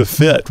really seem to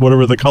fit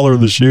whatever the color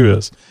of the shoe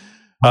is.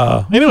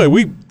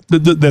 Anyway,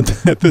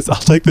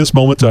 I'll take this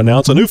moment to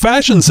announce a new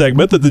fashion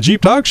segment that the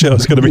Jeep Talk Show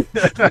is going to be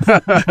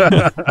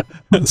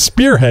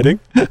spearheading.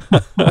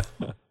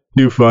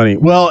 Too funny.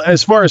 Well,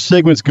 as far as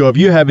segments go, if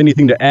you have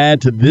anything to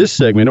add to this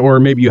segment, or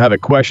maybe you have a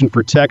question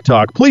for Tech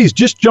Talk, please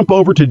just jump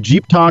over to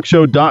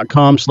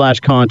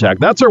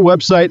jeeptalkshow.com/contact. That's our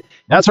website.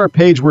 That's our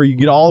page where you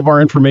get all of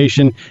our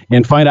information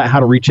and find out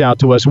how to reach out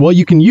to us. Well,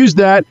 you can use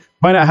that,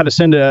 find out how to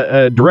send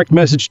a direct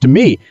message to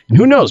me. And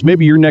who knows,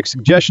 maybe your next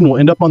suggestion will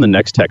end up on the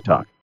next Tech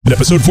Talk. In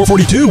episode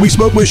 442, we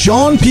spoke with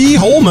Sean P.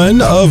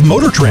 Holman of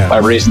Motor Trend.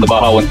 I've raced in the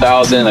Baja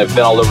 1000. I've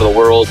been all over the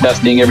world,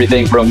 testing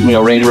everything from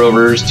Range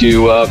Rovers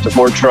to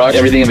Ford trucks,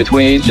 everything in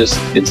between. Just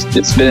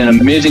it's been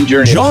an amazing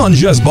journey. John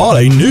just bought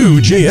a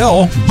new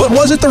JL, but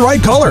was it the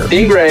right color?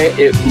 In gray,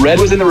 red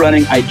was in the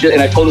running.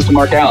 I told this to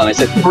Mark Allen. I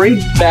said,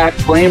 bring back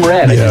flame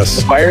red. Yes.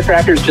 The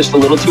firecracker's just a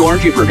little too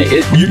orangey for me.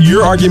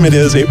 Your argument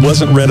is it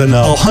wasn't red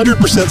enough. I'll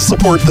 100%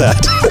 support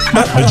that.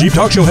 The Jeep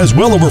Talk Show has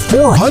well over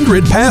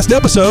 400 past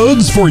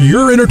episodes for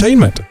your entertainment.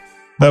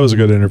 That was a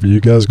good interview. You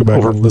guys go back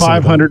Over and listen.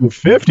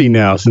 550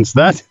 now since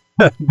that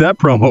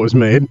promo was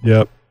made.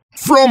 Yep.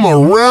 From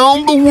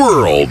around the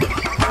world.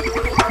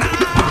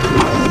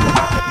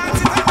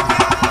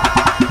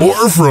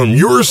 Or from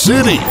your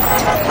city.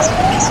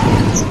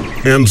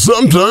 And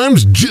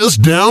sometimes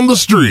just down the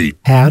street.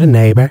 Howdy,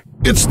 neighbor.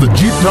 It's the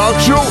Jeep Talk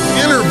Show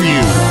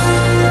interview.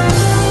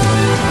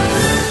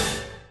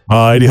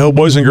 Alrighty ho,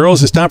 boys and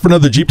girls, it's time for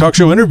another Jeep Talk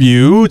Show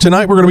interview.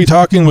 Tonight we're going to be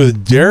talking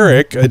with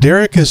Derek.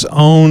 Derek has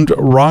owned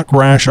Rock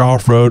Rash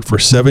Off-Road for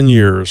 7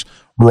 years.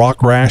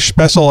 Rock Rash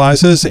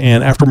specializes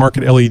in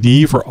aftermarket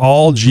LED for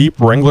all Jeep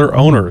Wrangler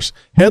owners.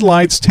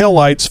 Headlights,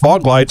 taillights,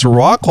 fog lights,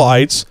 rock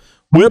lights,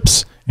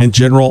 whips, and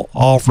general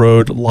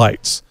off-road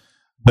lights.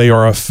 They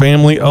are a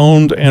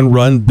family-owned and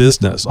run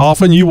business.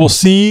 Often you will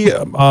see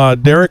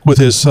Derek with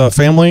his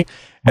family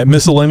at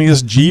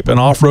miscellaneous Jeep and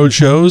off-road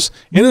shows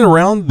in and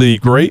around the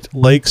Great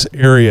Lakes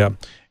area.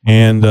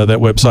 And that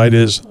website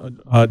is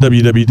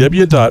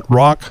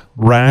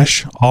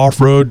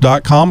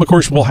www.rockrashoffroad.com. Of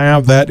course, we'll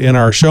have that in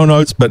our show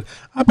notes, but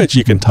I bet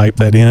you can type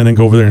that in and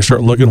go over there and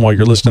start looking while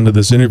you're listening to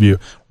this interview.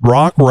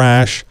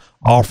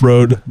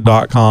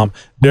 rockrashoffroad.com.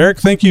 Derek,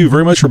 thank you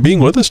very much for being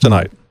with us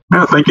tonight.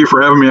 Yeah, thank you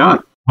for having me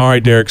on. All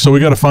right, Derek, so we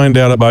got to find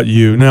out about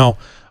you. Now,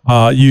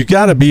 you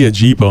got to be a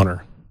Jeep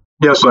owner.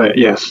 Yes,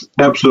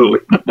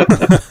 absolutely.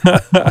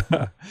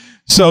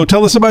 So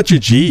tell us about your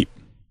Jeep.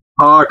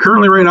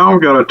 Currently, right now,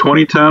 I've got a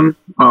 2010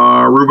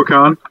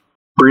 Rubicon,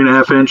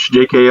 3.5-inch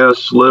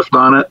JKS lift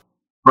on it,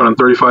 running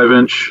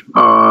 35-inch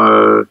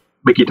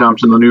Mickey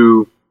Thompson, the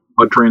new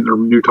mud train, the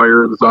new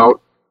tire that's out,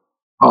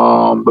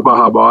 the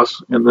Baja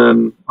Boss, and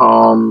then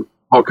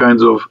all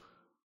kinds of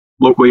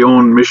locally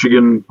owned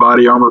Michigan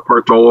body armor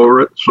parts all over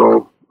it.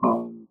 So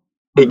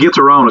it gets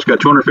around. It's got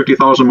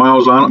 250,000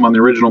 miles on it. I'm on the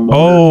original motor.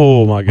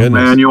 Oh, my goodness.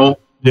 Manual.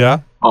 Yeah.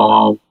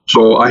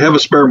 So I have a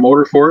spare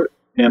motor for it,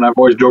 and I've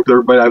always joked with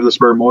everybody I have the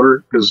spare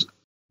motor because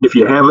if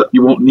you have it,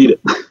 you won't need it.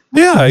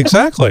 Yeah,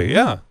 exactly.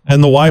 Yeah.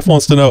 And the wife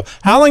wants to know,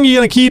 how long are you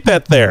going to keep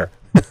that there?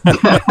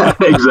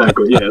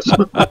 Exactly, yes.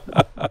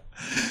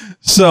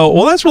 So,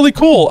 well, that's really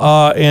cool.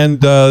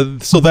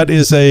 So that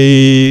is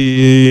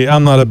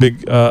I'm not a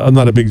big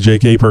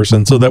JK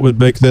person. So that would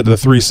make that a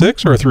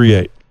 3.6 or a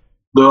 3.8?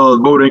 The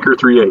Boat Anchor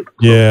 3.8.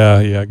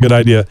 Yeah, good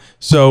idea.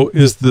 So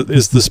is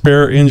the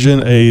spare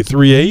engine a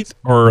 3.8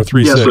 or a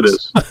 3.6? Yes, it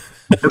is.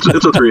 It's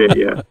a 3.8,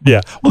 yeah. Yeah,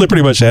 well, it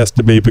pretty much has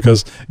to be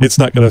because it's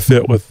not going to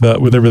fit with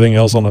everything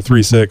else on a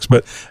 3.6.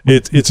 But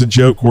it's a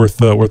joke worth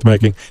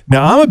making.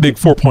 Now, I'm a big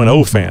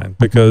 4.0 fan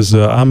because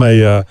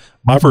my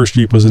first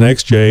Jeep was an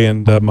XJ,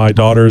 and my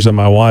daughters and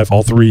my wife,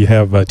 all three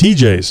have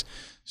TJs.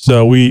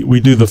 So we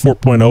do the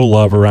 4.0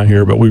 love around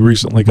here. But we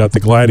recently got the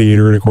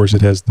Gladiator, and of course,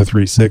 it has the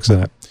 3.6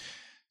 in it.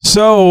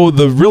 So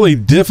the really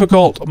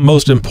difficult,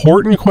 most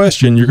important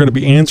question you're going to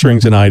be answering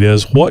tonight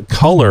is, what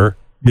color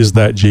is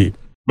that Jeep?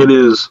 It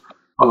is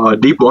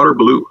deep water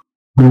blue.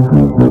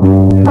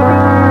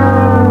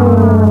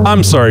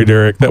 I'm sorry,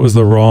 Derek. That was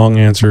the wrong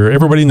answer.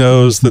 Everybody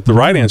knows that the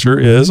right answer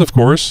is, of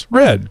course,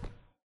 red.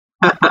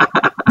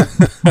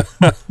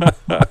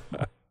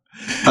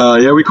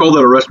 Yeah, we call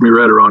that Arrest Me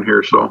Red around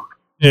here, so.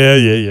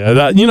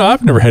 Yeah.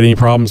 I've never had any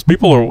problems.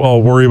 People are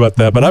all worried about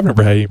that, but I've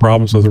never had any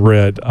problems with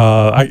red.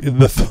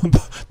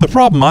 The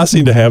problem I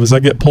seem to have is I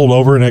get pulled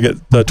over and I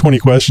get 20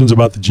 questions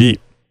about the Jeep.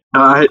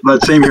 That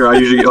same here. I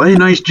usually go, hey,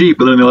 nice Jeep,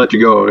 and then they let you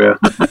go, yeah.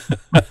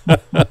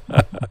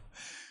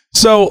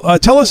 So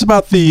tell us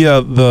about the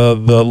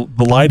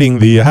lighting.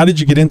 How did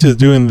you get into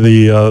doing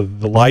the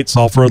lights,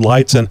 off-road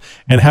lights, and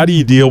how do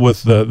you deal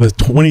with the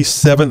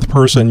 27th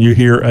person you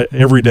hear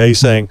every day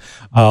saying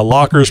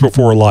lockers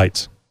before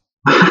lights?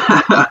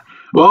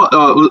 Well,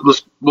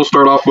 we'll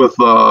start off with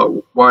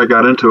why I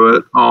got into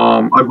it.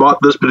 I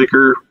bought this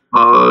particular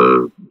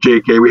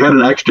JK. We had an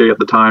XJ at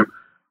the time,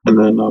 and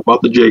then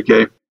bought the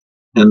JK,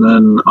 and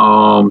then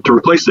to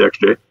replace the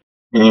XJ.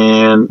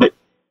 And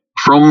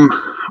from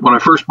when I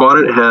first bought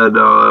it, it had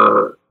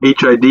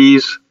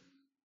HIDs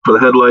for the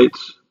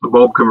headlights, the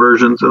bulb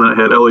conversions, and then it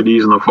had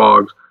LEDs in the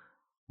fogs.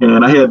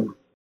 And I had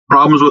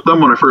problems with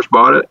them when I first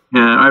bought it,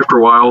 and after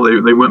a while,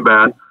 they went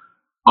bad.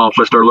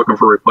 So I started looking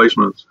for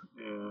replacements.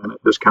 And it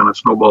just kind of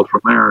snowballed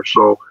from there.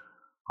 So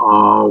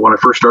When I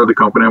first started the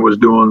company, I was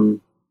doing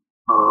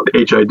the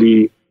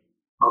HID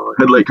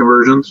headlight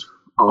conversions,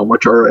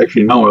 which are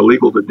actually now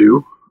illegal to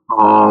do.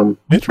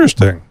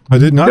 Interesting. I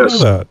did not know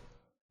that.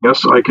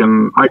 Yes, I've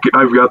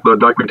got the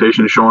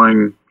documentation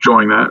showing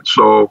that.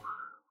 So,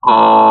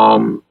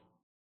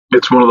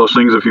 it's one of those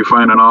things. If you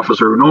find an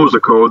officer who knows the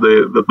code,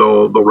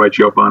 they'll write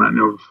you up on it.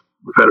 And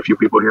we've had a few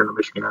people here in the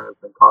Michigan area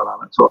have been caught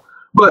on it. So,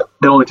 but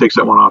it only takes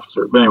that one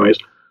officer. But anyways,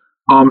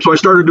 so I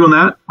started doing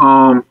that,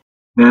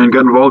 and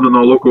got involved in the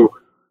local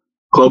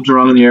clubs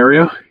around in the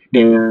area,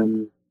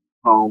 and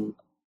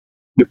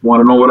people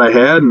want to know what I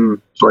had,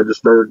 and so I just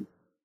started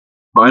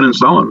buying and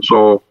selling.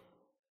 So,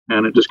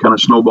 and it just kind of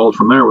snowballed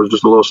from there. It was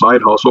just a little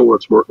side hustle,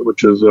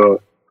 which is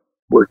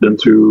worked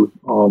into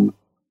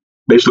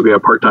basically a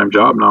part-time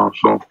job now.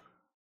 So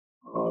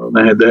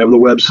I had to have the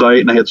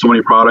website, and I had so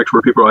many products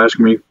where people are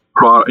asking me,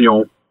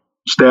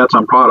 stats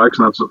on products,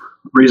 and that's the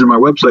reason my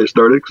website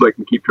started, because I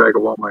can keep track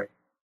of all my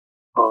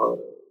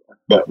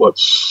got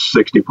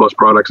 60 plus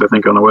products I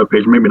think on the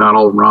webpage. Maybe not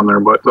all of them are on there,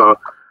 but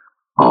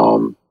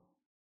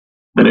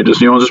and it just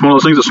just one of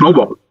those things that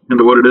snowballed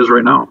into what it is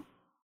right now.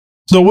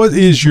 So what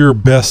is your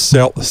best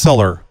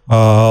seller?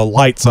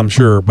 Lights, I'm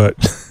sure, but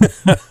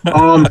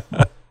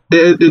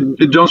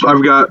it jumps.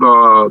 I've got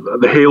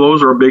the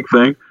halos are a big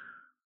thing.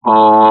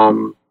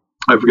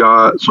 I've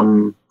got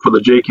some for the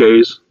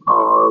JKs,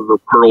 the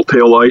Pearl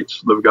tail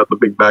lights. They've got the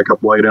big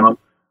backup light in them.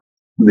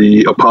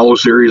 The Apollo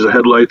series of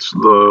headlights,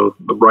 the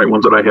bright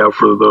ones that I have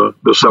for the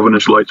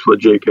 7-inch lights for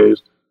the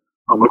JKs.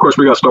 Of course,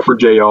 we got stuff for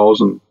JLs,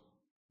 and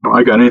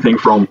I got anything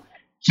from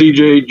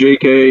CJ,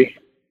 JK,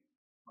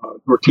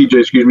 or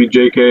TJ,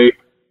 JK,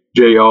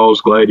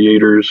 JLs,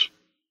 Gladiators,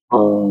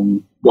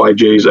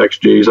 YJs,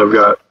 XJs. I've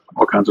got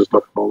all kinds of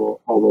stuff for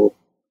all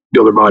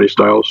the other body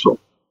styles. So.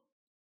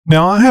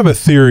 Now, I have a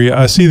theory.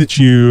 I see that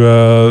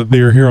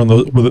they're here on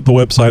the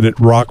website at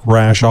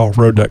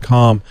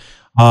rockrashoffroad.com.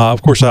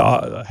 Of course,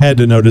 I had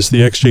to notice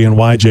the XJ and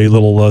YJ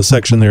little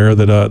section there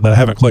that I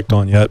haven't clicked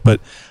on yet, but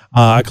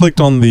I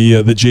clicked on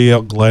the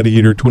JL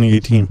Gladiator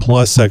 2018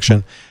 Plus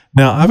section.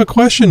 Now, I have a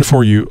question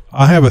for you.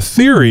 I have a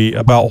theory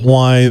about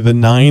why the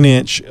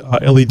 9-inch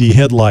LED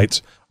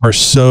headlights are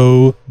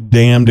so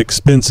damned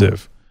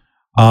expensive.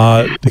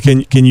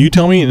 Can you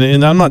tell me?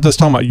 And I'm not just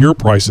talking about your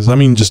prices. I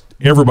mean, just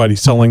everybody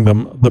selling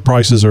them. The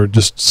prices are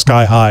just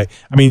sky high.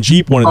 I mean,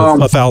 Jeep wanted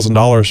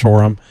 $1,000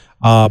 for them.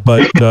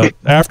 But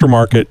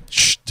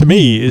aftermarket, to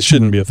me, it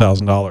shouldn't be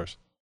 $1,000.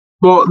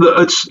 Well,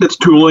 it's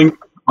tooling,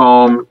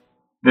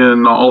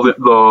 and all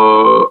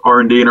the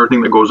R&D and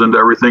everything that goes into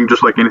everything.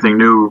 Just like anything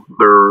new,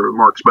 they're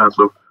more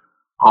expensive.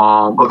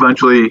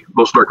 Eventually,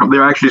 they'll start coming.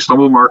 They're actually, some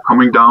of them are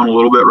coming down a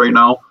little bit right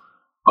now.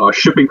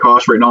 Shipping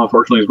costs right now,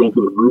 unfortunately, is going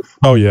through the roof.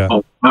 Oh yeah.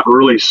 Not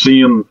really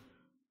seeing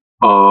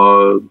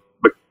the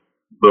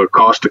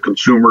cost to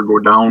consumer go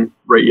down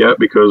right yet,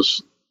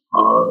 because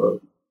the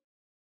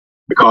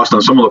cost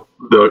on some of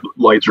the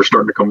lights are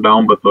starting to come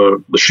down, but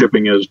the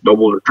shipping is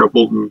doubled or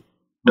tripled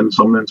in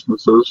some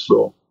instances.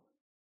 So,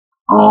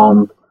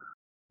 I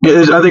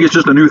think it's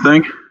just a new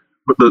thing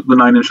with the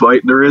 9-inch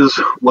light. There is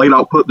light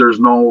output. There's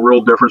no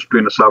real difference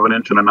between a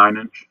 7-inch and a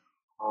 9-inch.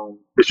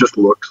 It's just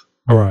looks.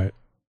 All right.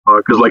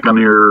 Because like on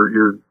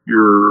your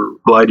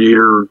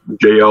Gladiator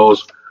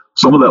JLs,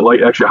 some of that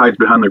light actually hides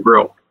behind the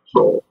grill.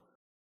 So.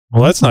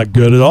 Well, that's not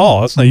good at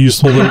all. That's not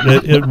useful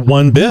at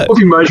one bit. If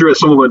you measure it,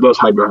 some of it does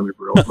hide behind the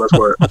grill. That's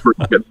where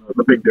you get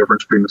the big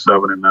difference between the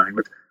 7 and 9.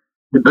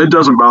 It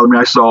doesn't bother me.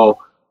 I saw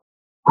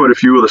quite a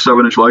few of the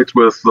 7-inch lights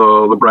with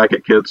the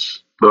bracket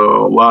kits.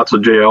 Lots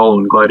of JL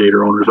and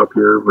Gladiator owners up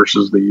here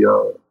versus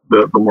the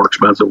more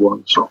expensive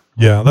ones. So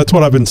yeah, that's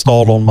what I've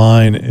installed on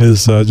mine.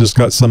 Is just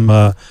got some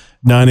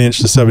 9-inch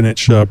to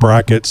 7-inch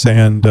brackets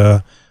and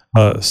a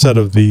set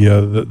of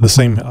the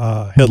same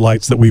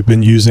headlights that we've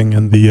been using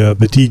in the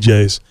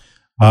TJs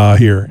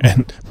here.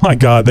 And my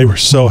God, they were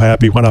so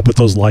happy when I put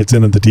those lights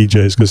in the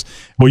TJs, because,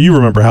 well, you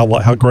remember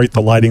how great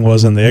the lighting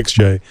was in the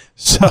XJ.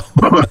 So,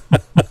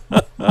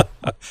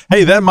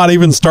 hey, that might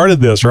even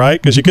started this,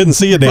 right? Because you couldn't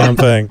see a damn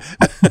thing.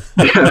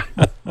 Yeah.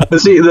 And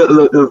see,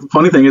 the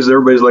funny thing is,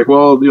 everybody's like,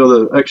 well,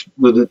 the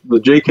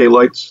JK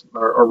lights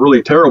are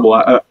really terrible.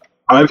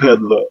 I've had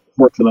the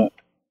fortunate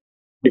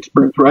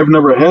experience where I've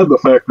never had the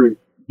factory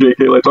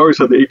JK lights. I always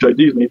had the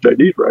HIDs, and the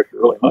HIDs were actually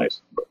really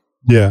nice. But.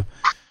 Yeah.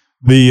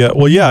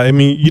 I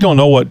mean, you don't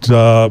know what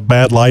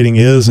bad lighting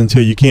is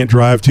until you can't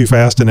drive too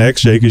fast in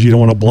XJ, because you don't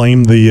want to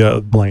blame.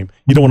 You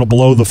don't want to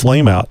blow the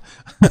flame out.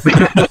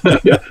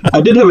 Yeah. I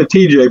did have a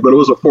TJ, but it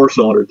was a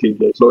 4-cylinder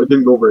TJ, so it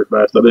didn't go very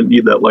fast. I didn't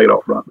need that light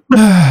out front.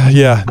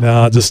 Yeah,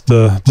 no, just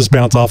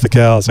bounce off the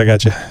cows. I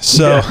got you.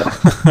 So,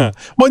 yeah.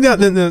 Well, yeah,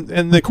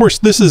 and of course,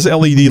 this is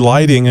LED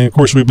lighting, and of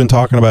course, we've been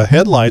talking about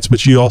headlights,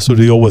 but you also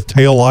deal with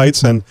tail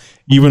lights and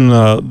even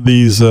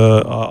these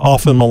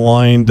often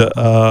maligned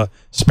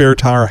spare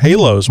tire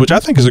halos, which I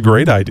think is a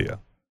great idea.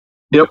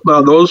 Yep,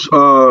 those.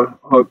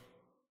 I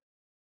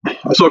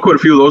saw quite a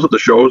few of those at the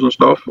shows and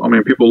stuff. I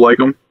mean, people like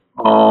them.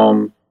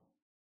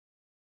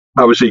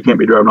 Obviously, you can't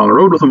be driving on the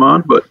road with them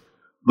on, but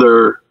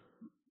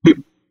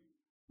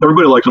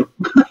everybody likes them.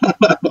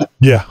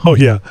 Yeah. Oh,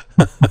 yeah.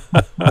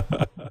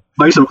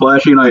 Nice and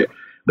flashy, and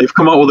they've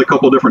come out with a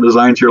couple different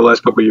designs here the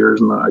last couple of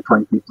years, and I try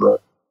and keep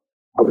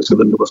obviously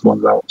the newest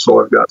ones out.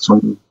 So I've got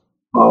some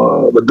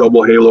the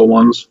double halo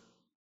ones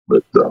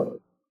that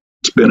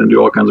spin and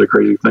do all kinds of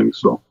crazy things.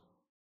 So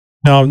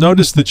now I've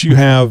noticed that you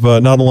have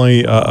not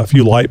only a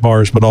few light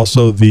bars, but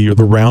also the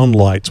round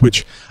lights,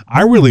 which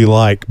I really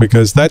like,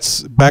 because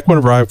that's back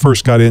whenever I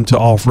first got into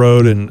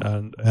off-road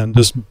and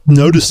just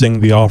noticing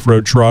the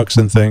off-road trucks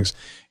and things.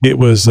 It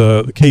was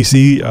the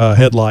KC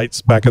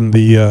headlights back in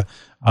the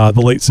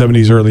late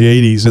 70s, early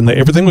 80s, and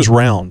everything was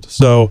round.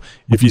 So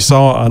if you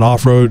saw an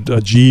off-road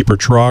Jeep or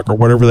truck or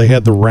whatever, they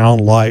had the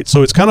round light.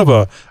 So it's kind of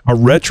a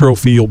retro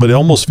feel, but it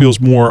almost feels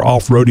more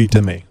off-roady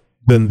to me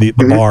than the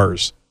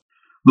bars.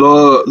 The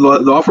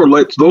off-road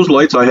lights, those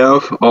lights I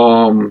have,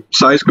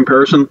 size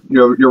comparison,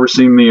 you ever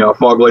seen the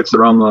fog lights that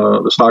are on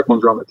the stock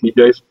ones are on the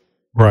TJs?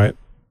 Right.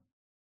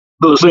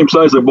 They're the same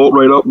size, they bolt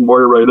right up and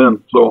wire right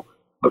in. So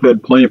I've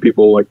had plenty of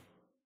people, like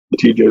the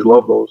TJs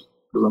love those,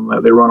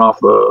 because they run off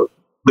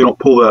they don't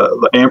pull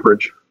the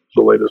amperage,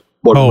 so they just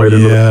plug them right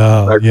into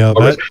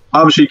the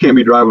obviously you can't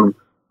be driving them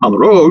on the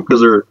road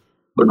because they're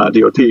not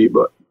DOT,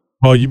 but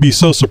well, you'd be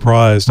so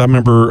surprised. I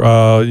remember,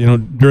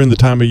 during the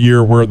time of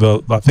year where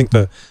I think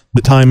the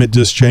time had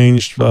just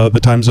changed, the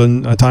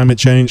time had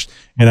changed,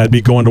 and I'd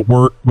be going to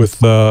work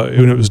with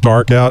when it was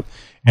dark out,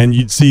 and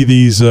you'd see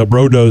these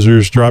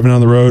brodozers driving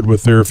on the road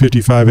with their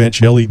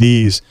 55-inch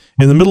LEDs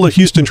in the middle of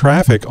Houston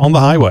traffic on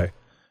the highway.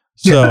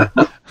 So,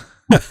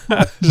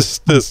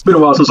 just this. It's been a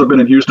while since I've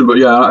been in Houston, but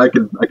yeah, I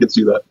could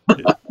see that.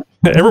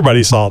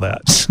 Everybody saw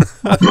that.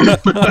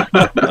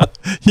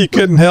 You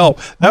couldn't help.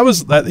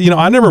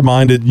 I never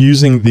minded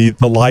using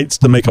the lights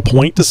to make a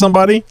point to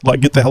somebody, like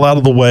get the hell out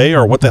of the way,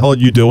 or what the hell are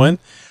you doing?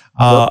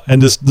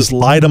 And just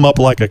light them up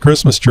like a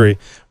Christmas tree.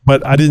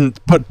 But I didn't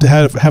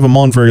have them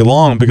on very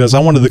long because I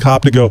wanted the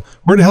cop to go,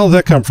 where the hell did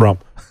that come from?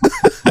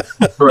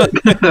 Right.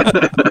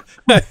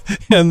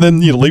 And then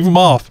leave them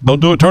off. Don't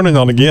do it turning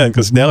on again,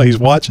 because now he's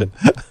watching.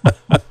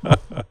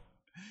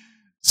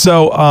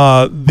 So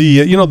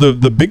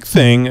the big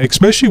thing,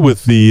 especially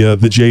with the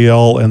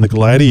JL and the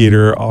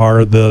Gladiator,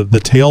 are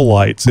the tail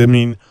lights. I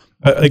mean,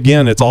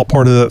 again, it's all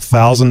part of that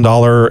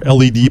 $1,000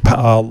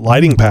 LED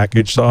lighting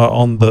package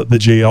on the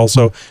JL.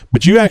 So,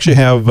 but you actually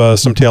have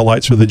some tail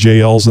lights for the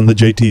JLs and the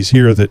JTs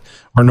here that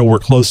are nowhere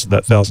close to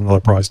that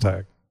 $1,000 price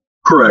tag.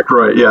 Correct,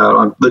 right?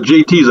 Yeah, the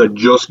JTs I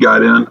just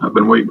got in. I've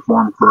been waiting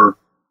for them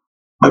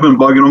I've been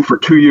bugging them for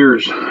 2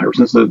 years, ever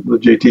since the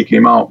JT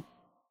came out.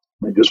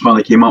 They just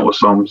finally came out with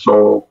some.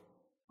 So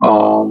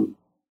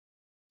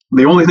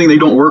the only thing they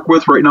don't work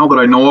with right now that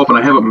I know of, and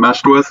I haven't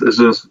messed with, is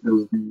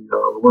the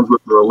ones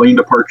with the lane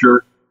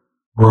departure.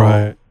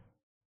 Right.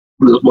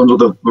 The ones with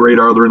the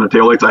radar, they're in the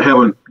taillights. I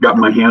haven't gotten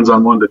my hands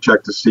on one to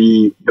check to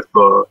see if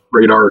the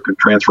radar can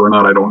transfer or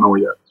not. I don't know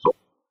yet. So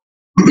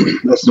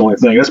that's the only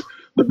thing. That's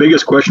the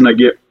biggest question I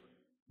get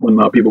when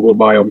people go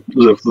buy them,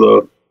 is if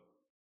the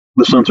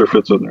sensor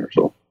fits in there.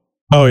 So.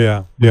 Oh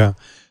yeah, yeah.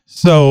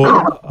 So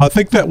I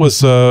think that was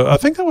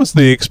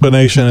the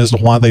explanation as to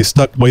why they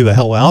stuck way the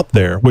hell out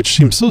there, which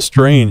seems so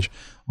strange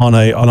on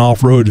an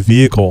off-road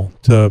vehicle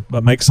to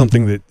make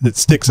something that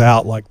sticks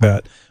out like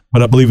that.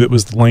 But I believe it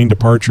was the lane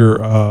departure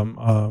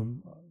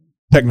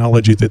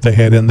technology that they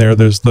had in there.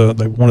 They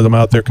wanted them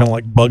out there kind of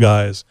like bug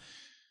eyes.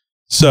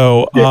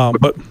 So,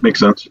 but makes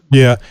sense.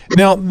 Yeah.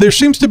 Now there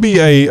seems to be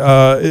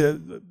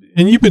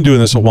and you've been doing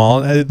this a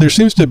while. There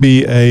seems to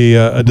be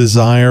a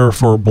desire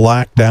for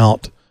blacked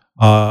out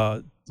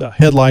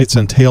headlights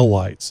and tail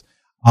lights.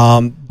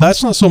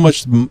 That's not so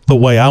much the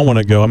way I want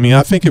to go. I mean,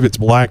 I think if it's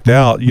blacked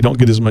out, you don't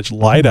get as much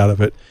light out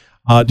of it.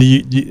 I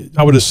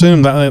would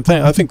assume that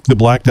I think the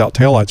blacked out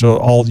taillights are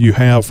all you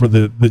have for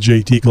the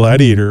JT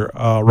Gladiator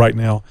right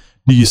now.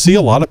 Do you see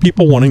a lot of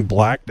people wanting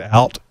blacked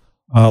out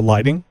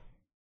lighting?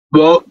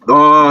 Well,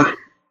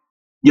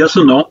 yes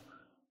and no.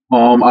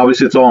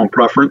 Obviously, it's all in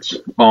preference.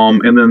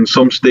 And then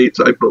some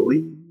states, I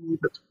believe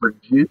it's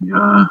Virginia,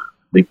 I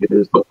think it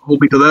is, but hold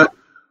me to that.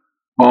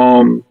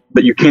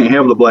 But you can't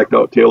have the blacked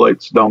out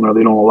taillights down there.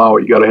 They don't allow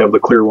it. You got to have the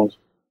clear ones.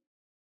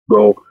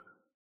 So,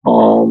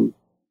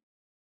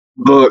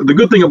 the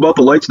good thing about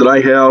the lights that I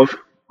have,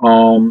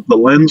 the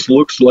lens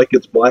looks like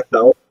it's blacked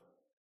out,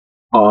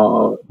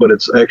 but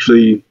it's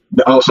actually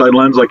the outside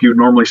lens like you'd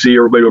normally see.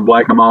 Everybody would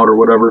black them out or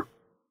whatever.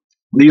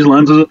 These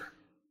lenses,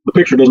 the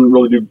picture doesn't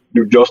really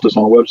do justice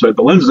on the website.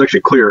 The lens is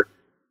actually clear.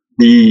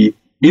 The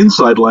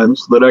inside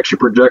lens that actually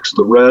projects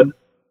the red,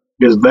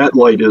 that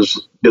light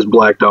is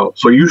blacked out.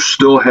 So you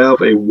still have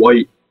a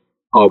white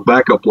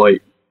backup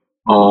light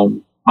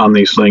on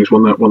these things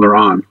when they're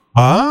on.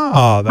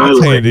 Ah,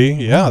 that's handy.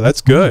 Yeah,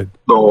 that's good.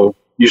 So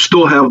you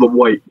still have the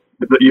white.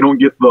 You don't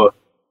get the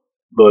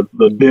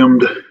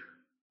dimmed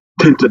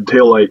tinted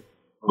taillight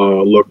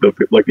look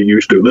like they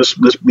used to.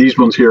 These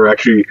ones here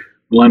actually,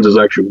 the lens is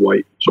actually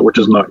white, so which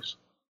is nice.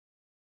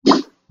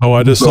 Oh,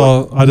 I just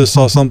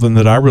saw something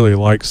that I really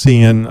like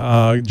seeing.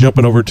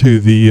 Jumping over to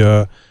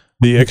the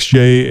the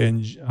XJ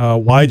and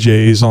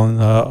YJs on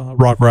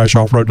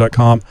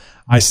rockrashoffroad.com.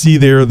 I see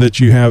there that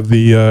you have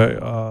the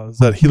is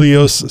that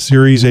Helios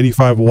Series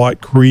 85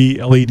 watt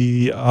Cree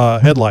LED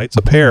headlights,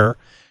 a pair.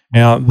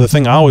 Now, the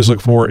thing I always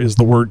look for is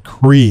the word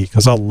Cree,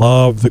 because I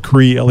love the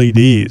Cree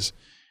LEDs.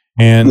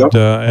 And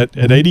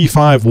at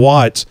 85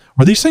 watts,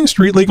 are these things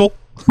street legal?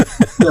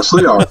 Yes,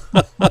 they are.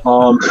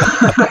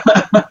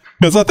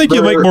 Because I think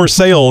you make more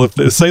sales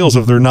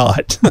if they're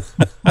not.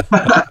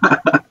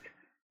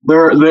 They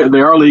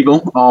are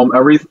legal.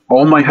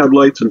 All my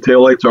headlights and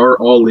taillights are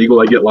all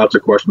legal. I get lots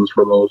of questions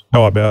for those.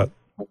 Oh, I bet.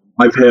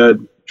 I've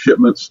had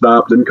shipments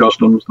stopped in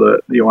customs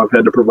that I've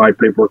had to provide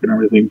paperwork and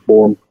everything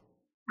for them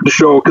to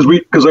show because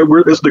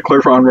it's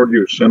declared for on-road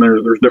use, and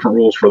there's different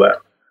rules for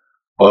that.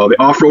 The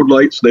off-road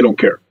lights, they don't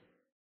care.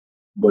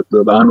 But the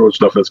on-road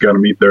stuff, that's got to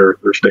meet their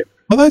state.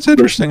 Well, that's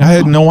interesting. I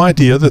had no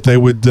idea that they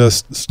would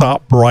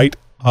stop bright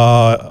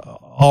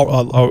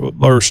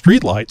or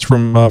street lights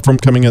from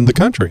coming in the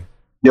country.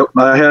 Yep,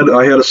 I had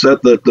a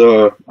set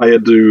that I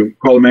had to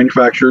call the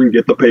manufacturer and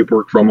get the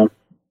paperwork from them.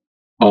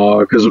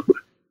 Because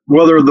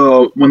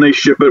when they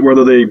ship it,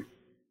 whether they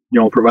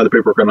provide the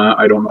paperwork or not,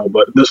 I don't know.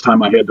 But this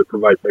time I had to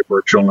provide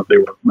paperwork showing that they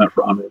were meant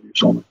for on-road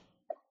use only.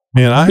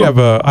 Man, I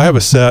have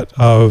a set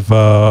of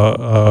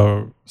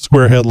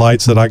square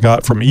headlights that I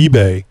got from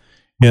eBay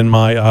in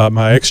my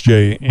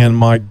XJ, and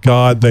my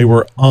God, they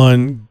were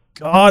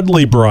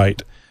ungodly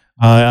bright.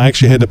 I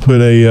actually had to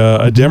put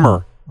a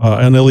dimmer,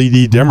 an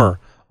LED dimmer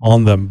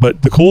on them.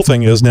 But the cool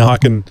thing is now I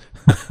can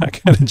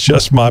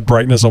adjust my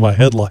brightness on my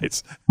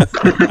headlights.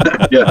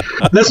 Yeah,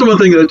 that's the one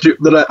thing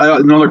that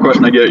another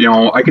question I get.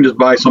 I can just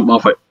buy something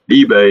off of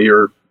eBay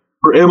or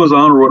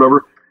Amazon or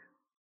whatever.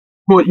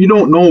 Well, you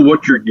don't know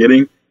what you're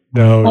getting.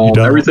 No, you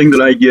don't. Everything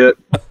that I get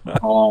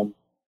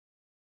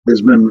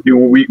has been,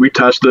 we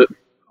test it,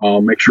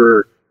 make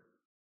sure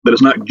that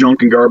it's not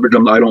junk and garbage.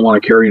 I don't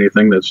want to carry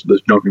anything that's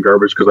junk and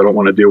garbage because I don't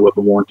want to deal with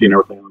the warranty and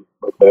everything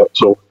like that.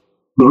 So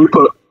we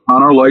put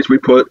on our lights, we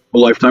put a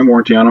lifetime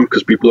warranty on them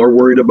because people are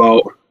worried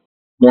about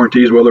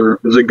warranties, whether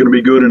is it going to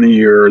be good in a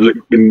year or is it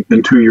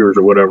in 2 years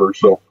or whatever.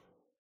 So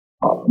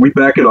we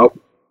back it up.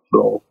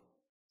 So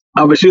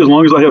obviously, as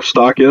long as I have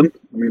stock in,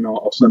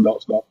 I'll send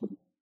out stuff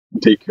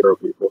and take care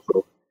of people.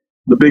 So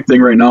the big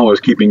thing right now is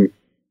keeping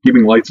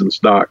lights in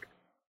stock.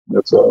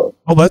 That's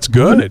that's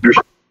good.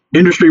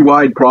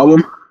 Industry-wide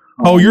problem.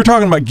 Oh, you're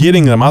talking about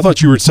getting them. I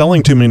thought you were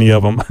selling too many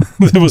of them.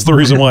 That was the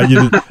reason why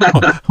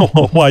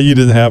you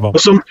didn't have them.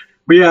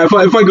 But yeah,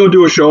 if I go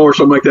do a show or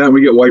something like that and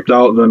we get wiped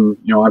out, then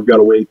I've got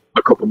to wait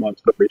a couple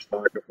months to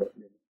restock it.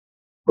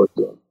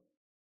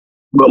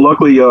 But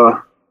luckily,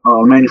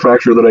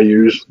 manufacturer that I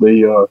use,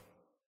 they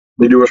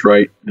do us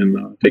right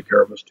and take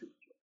care of us too.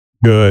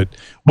 Good.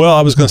 Well,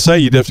 I was going to say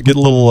you'd have to get a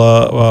little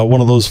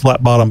one of those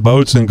flat bottom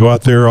boats and go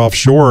out there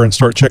offshore and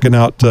start checking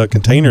out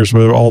containers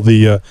with all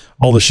the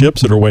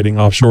ships that are waiting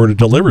offshore to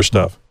deliver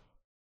stuff.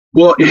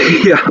 Well,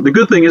 yeah. The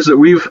good thing is that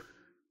we've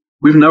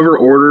never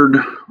ordered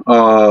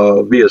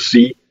via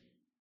sea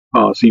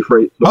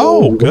freight.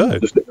 So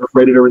good. Just air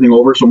freighted everything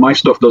over, so my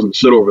stuff doesn't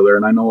sit over there.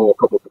 And I know a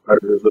couple of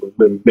competitors that have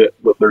been bit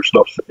with their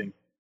stuff sitting.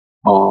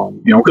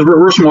 Because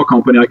we're a small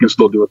company, I can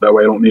still do it that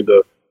way. I don't need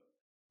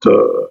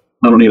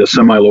I don't need a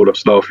semi-load of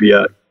stuff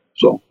yet.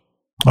 So.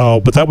 Oh,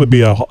 but that would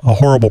be a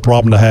horrible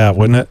problem to have,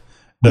 wouldn't it?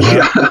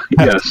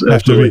 Yes,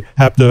 absolutely.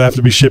 Have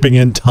to be shipping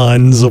in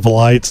tons of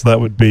lights.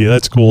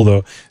 That's cool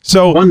though.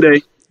 So one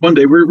day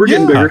we're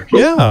getting bigger.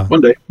 So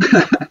one day.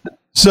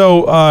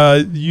 So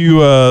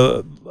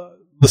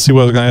let's see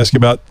what I was going to ask you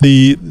about.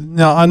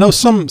 Now I know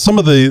some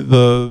of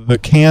the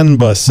CAN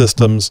bus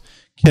systems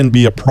can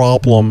be a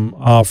problem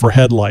for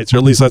headlights, or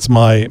at least that's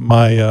my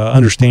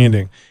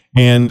understanding.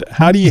 And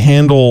how do you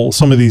handle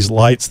some of these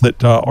lights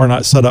that are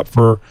not set up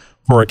for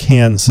a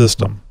CAN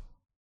system?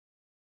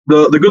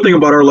 The good thing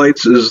about our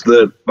lights is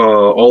that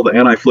all the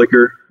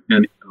anti-flicker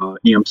and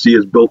EMC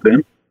is built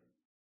in.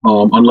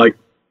 Unlike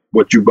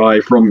what you buy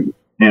from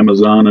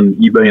Amazon and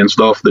eBay and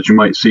stuff that you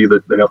might see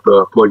that they have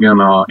to plug in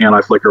an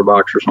anti-flicker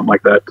box or something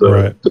like that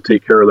to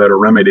take care of that or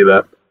remedy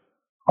that.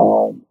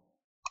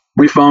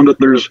 We found that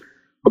there's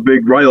a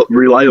big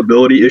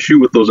reliability issue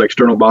with those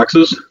external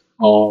boxes.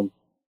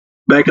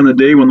 Back in the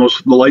day when the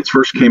lights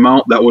first came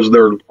out, that was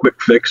their quick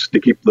fix to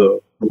keep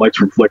the lights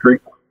from flickering.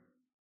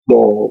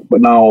 So,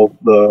 but now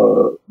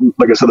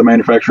like I said, the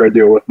manufacturer I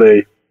deal with,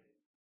 they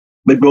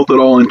built it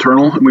all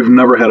internal, and we've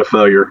never had a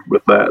failure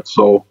with that.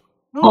 So,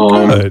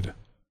 good.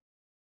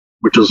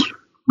 Which is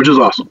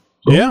awesome.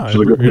 So, yeah,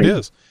 it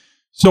is.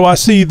 So I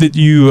see that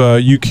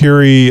you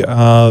carry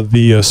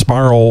the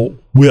spiral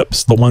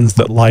whips, the ones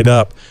that light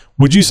up.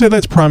 Would you say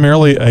that's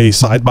primarily a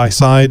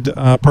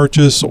side-by-side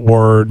purchase,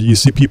 or do you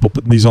see people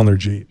putting these on their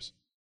Jeeps?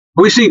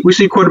 We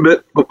see quite a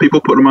bit of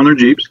people putting them on their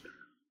Jeeps.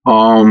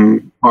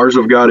 Ours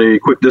have got a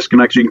quick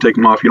disconnect, so you can take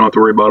them off. You don't have to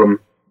worry about them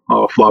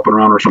flopping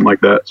around or something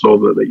like that, so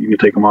that you can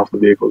take them off the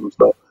vehicles and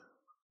stuff.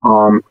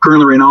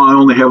 Currently, right now, I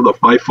only have the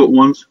 5-foot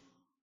ones.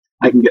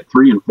 I can get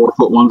 3 and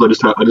 4-foot ones. I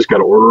just got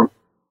to order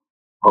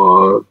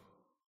them.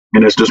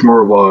 And it's just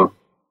more of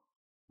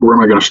where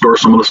am I going to store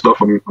some of the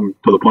stuff? I'm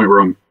to the point where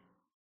I'm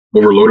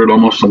overloaded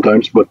almost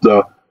sometimes. But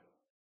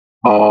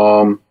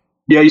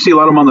yeah, you see a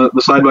lot of them on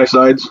the side by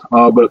sides,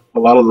 but a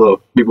lot of the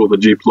people with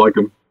the Jeeps like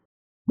them.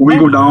 When we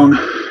go down,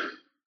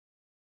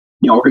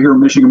 over here in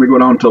Michigan, we go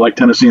down to like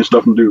Tennessee and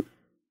stuff and do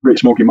Great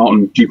Smoky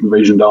Mountain Jeep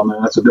Invasion down there.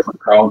 That's a different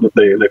crowd that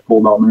they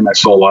pull down there, and I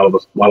saw a lot of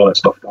that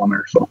stuff down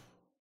there.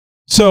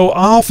 So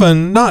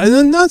often,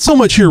 not so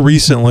much here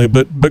recently,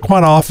 but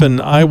quite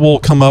often, I will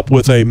come up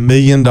with $1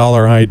 million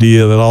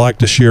idea that I like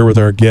to share with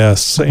our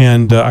guests,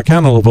 and I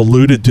kind of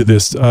alluded to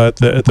this at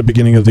the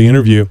beginning of the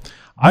interview.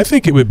 I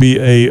think it would be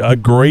a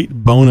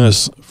great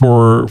bonus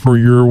for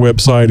your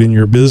website and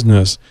your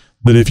business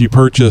that if you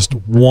purchased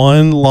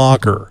one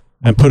locker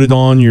and put it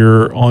on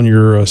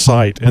your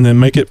site, and then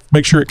make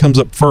sure it comes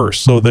up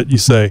first, so that you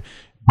say,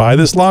 buy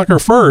this locker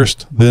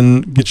first,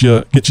 then get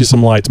you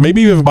some lights.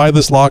 Maybe even buy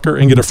this locker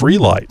and get a free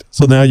light.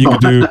 So now you can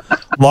do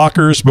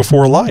lockers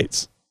before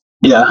lights.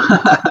 Yeah.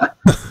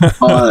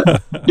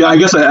 Yeah. I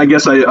guess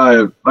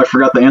I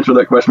forgot to answer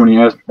that question when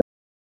you asked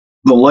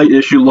the light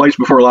issue, lights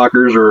before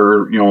lockers,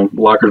 or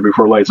lockers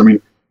before lights. I mean,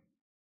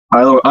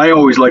 I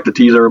always like to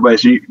tease everybody.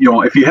 So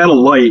if you had a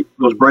light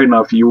that was bright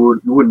enough,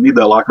 you wouldn't need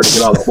that locker to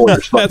get out of the hole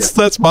you're stuck in.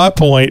 That's my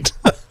point.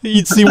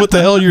 You'd see what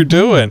the hell you're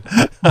doing.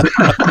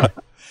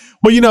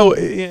 Well,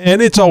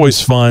 and it's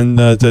always fun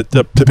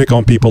to pick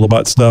on people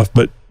about stuff,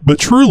 but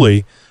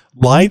truly,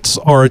 lights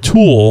are a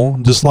tool,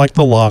 just like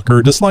the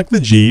locker, just like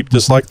the Jeep,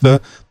 just like the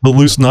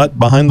loose nut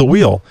behind the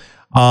wheel.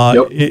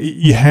 Yep.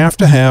 You have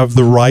to have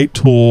the right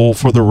tool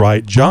for the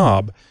right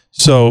job.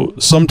 So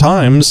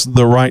sometimes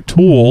the right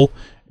tool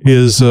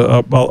is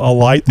a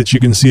light that you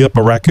can see up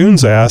a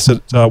raccoon's ass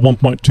at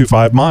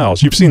 1.25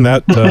 miles. You've seen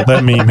that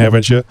meme,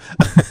 haven't you?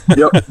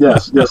 Yep.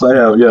 Yes, I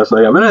have.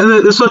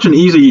 And it's such an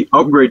easy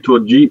upgrade to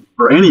a Jeep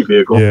or any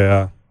vehicle.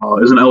 Yeah.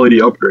 Is an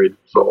LED upgrade.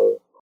 So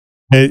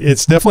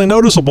it's definitely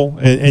noticeable,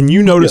 and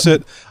you notice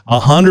it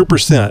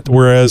 100%.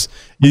 Whereas,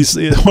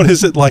 what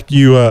is it like?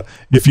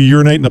 If you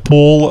urinate in a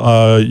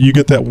pool, you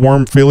get that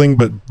warm feeling,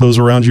 but those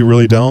around you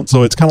really don't.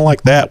 So it's kind of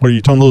like that, where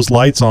you turn those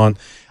lights on.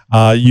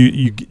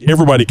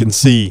 Everybody can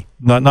see,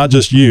 not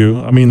just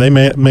you. I mean, they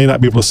may not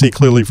be able to see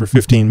clearly for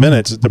 15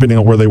 minutes, depending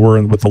on where they were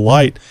with the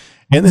light.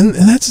 And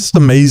that's just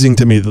amazing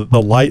to me.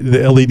 The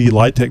LED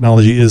light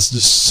technology is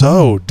just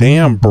so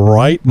damn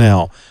bright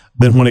now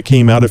than when it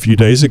came out a few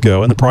days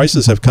ago, and the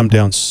prices have come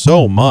down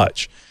so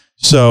much.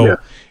 So,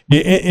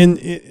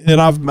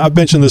 and I've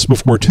mentioned this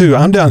before too.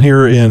 I'm down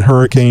here in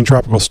hurricane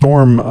tropical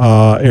storm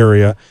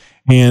area,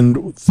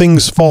 and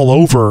things fall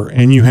over,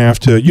 and you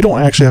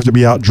don't actually have to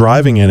be out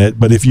driving in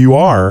it, but if you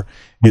are,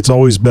 it's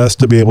always best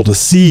to be able to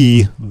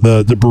see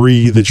the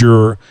debris that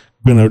you're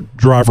going to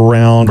drive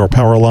around, or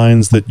power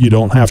lines that you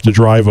don't have to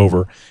drive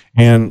over.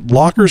 And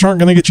lockers aren't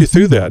going to get you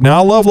through that. Now,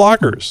 I love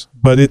lockers,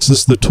 but it's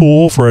just the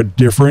tool for a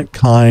different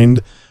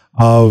kind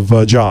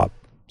of job.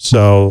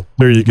 So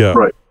there you go.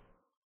 Right.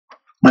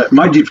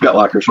 My Jeep's got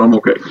lockers, so I'm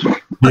okay. So.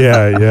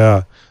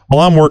 Yeah.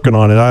 Well, I'm working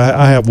on it.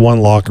 I have one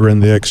locker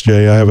in the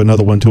XJ. I have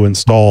another one to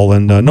install,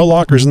 and no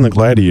lockers in the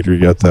Gladiator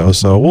yet, though.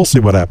 So we'll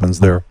see what happens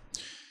there.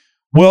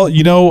 Well,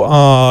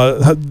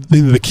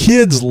 the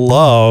kids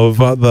love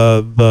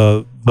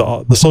the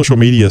social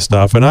media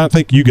stuff, and I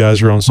think you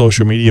guys are on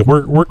social media.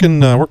 Where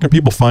can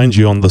people find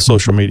you on the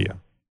social media?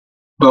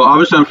 Well,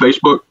 obviously on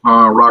Facebook,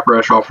 Rock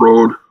Rash Off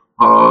Road.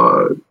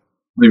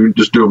 You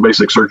just do a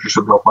basic search, you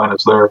should be able to find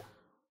us there.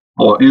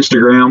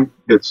 Instagram,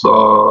 it's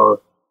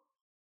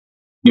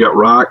you got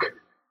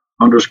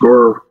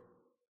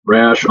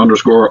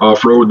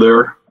rock_rash_off-road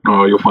there.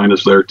 You'll find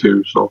us there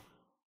too. So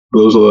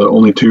those are the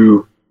only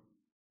two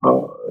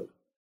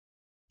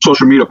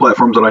social media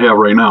platforms that I have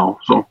right now.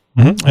 So,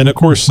 and of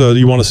course,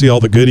 you want to see all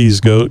the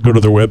goodies, go to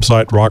their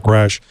website, Rock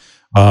Rash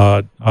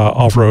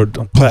off-road,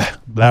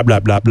 blah blah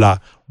blah blah,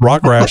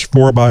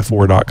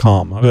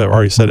 rockrash4x4.com. I've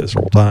already said it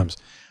several times.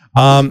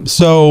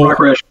 So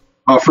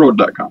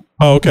rockrashoffroad.com.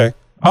 Oh, okay.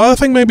 I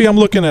think maybe I'm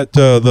looking at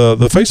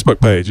the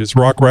Facebook page. It's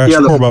Rock Rash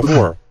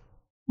 4x4.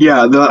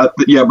 Yeah,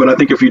 but I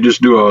think if you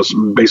just do a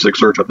basic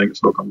search, I think it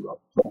still comes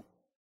up. So.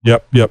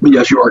 Yep. But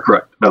yes, you are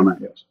correct on that.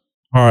 Yes.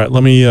 All right,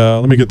 let me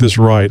get this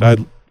right. I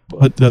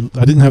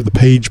didn't have the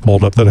page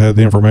pulled up that had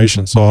the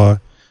information, so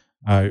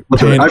I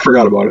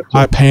forgot about it. So.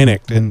 I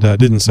panicked and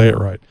didn't say it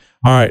right.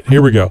 All right,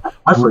 here we go.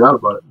 I forgot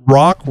about it.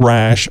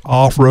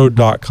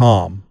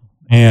 rockrashoffroad.com,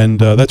 and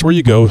that's where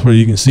you go, where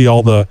you can see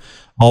all the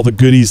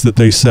goodies that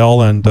they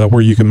sell, and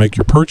where you can make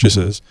your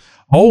purchases.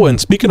 Oh,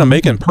 and speaking of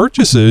making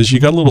purchases,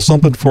 you got a little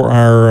something for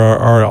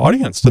our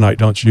audience tonight,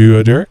 don't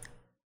you, Derek?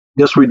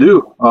 Yes, we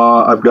do.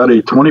 I've got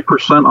a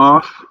 20%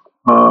 off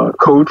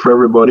code for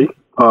everybody.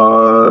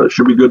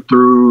 Should be good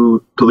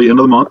through till the end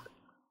of the month.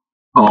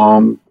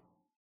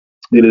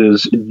 It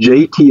is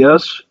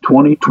JTS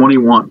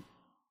 2021.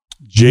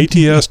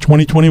 JTS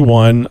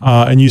 2021,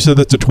 and you said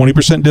that's a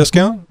 20%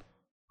 discount?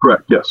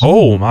 Correct, yes.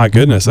 Oh my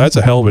goodness, that's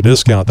a hell of a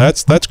discount.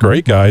 That's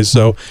great, guys.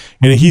 So,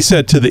 and he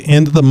said to the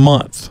end of the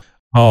month.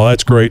 Oh,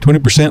 that's great.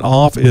 20%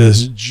 off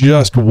is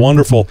just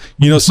wonderful.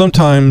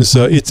 Sometimes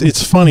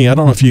it's funny. I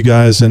don't know if you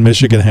guys in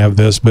Michigan have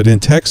this, but in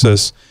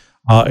Texas,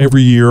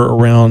 every year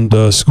around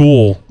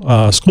school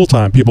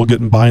time, people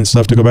buying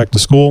stuff to go back to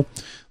school,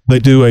 they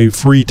do a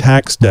free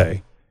tax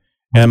day.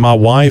 And my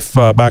wife,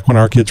 back when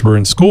our kids were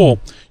in school,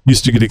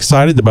 used to get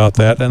excited about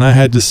that. And I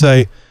had to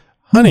say,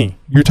 honey,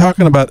 you're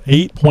talking about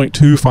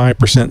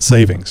 8.25%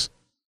 savings.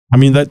 I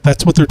mean,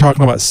 that's what they're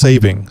talking about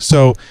saving.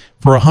 So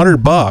for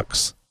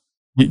 $100,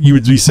 you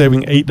would be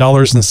saving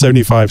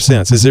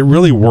 $8.75. Is it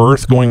really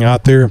worth going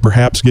out there and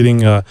perhaps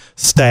getting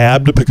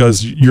stabbed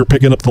because you're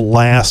picking up the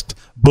last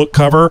book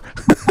cover?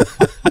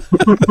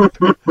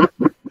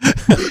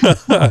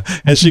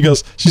 And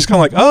she's kind of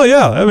like, oh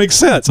yeah, that makes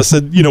sense. I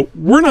said,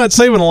 we're not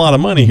saving a lot of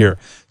money here.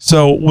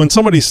 So when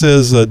somebody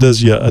says,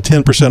 does you a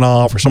 10%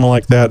 off or something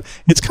like that,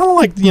 it's kind of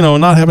like,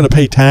 not having to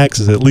pay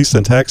taxes, at least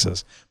in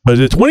Texas. But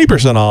at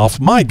 20% off,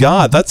 my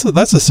God, that's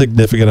a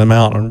significant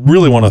amount. I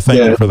really want to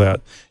thank you for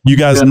that. You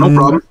guys, no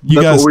problem.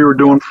 That's what we were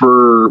doing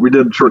we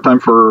did short time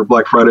for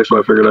Black Friday, so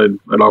I figured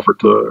I'd offer it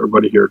to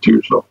everybody here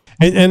too. So.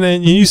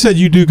 And you said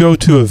you do go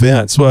to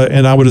events,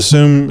 and I would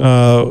assume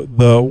I'm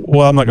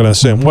not going to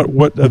assume.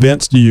 What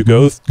events do you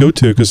go to?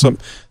 Because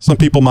some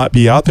people might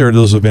be out there at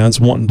those events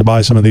wanting to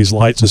buy some of these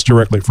lights just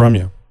directly from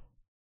you.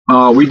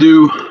 We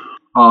do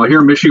here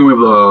in Michigan. We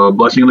have the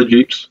Blessing of the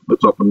Jeeps.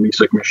 That's up in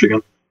Meesick,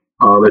 Michigan.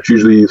 That's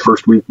usually the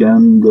first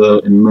weekend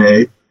in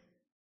May.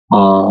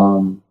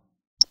 I'm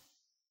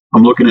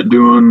looking at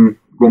going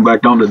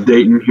back down to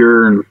Dayton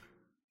here in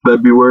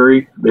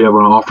February. They have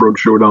an off-road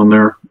show down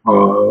there.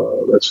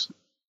 That's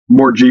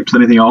more Jeeps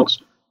than anything else.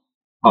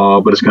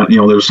 But it's kind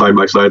of, there's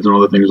side-by-sides and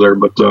other things there.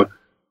 But,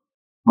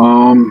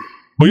 well,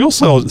 you'll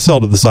sell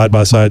to the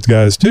side-by-sides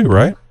guys too,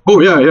 right? Oh,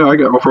 yeah. I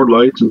got off-road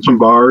lights and some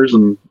bars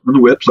and the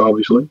whips,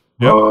 obviously.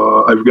 Yep.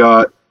 I've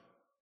got,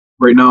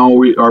 right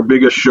now, our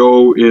biggest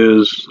show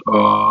is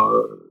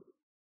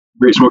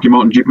Great Smoky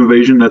Mountain Jeep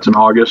Invasion. That's in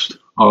August.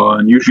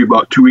 And usually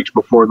about 2 weeks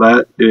before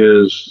that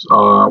is,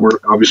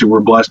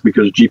 we're blessed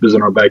because Jeep is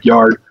in our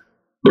backyard.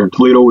 They're in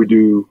Toledo. We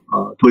do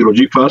Toledo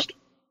Jeep Fest,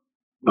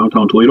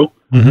 downtown Toledo.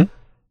 Mm-hmm.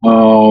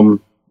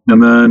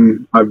 And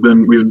then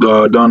we've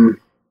done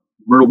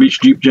Myrtle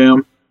Beach Jeep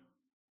Jam.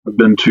 I've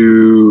been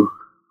to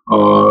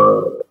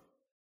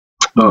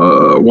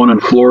one in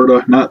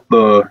Florida, I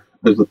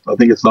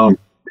think it's on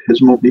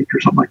Pismo Beach or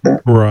something like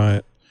that.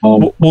 Right.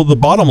 Well, the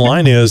bottom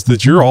line is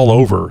that you're all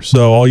over.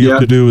 So all you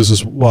have to do is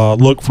just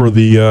look for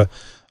the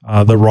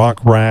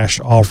Rock Rash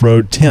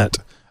off-road tent.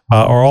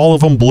 Are all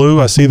of them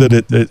blue? I see that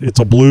it's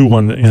a blue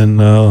one in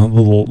a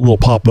little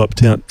pop-up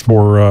tent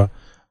for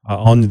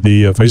on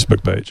the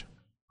Facebook page.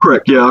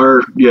 Correct.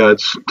 Yeah,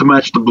 it's to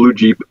match the blue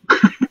Jeep.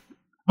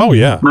 Oh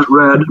yeah, not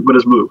red, but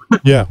it's blue.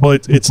 Yeah, well,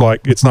 it's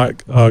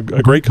not a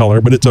great color,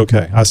 but it's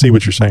okay. I see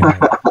what you're saying.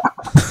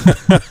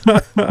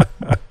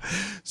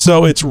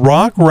 So it's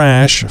Rock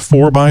Rash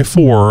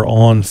 4x4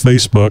 on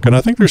Facebook, and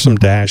I think there's some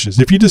dashes.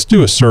 If you just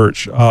do a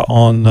search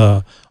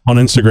on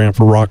Instagram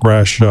for Rock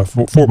Rash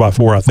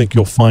 4x4, I think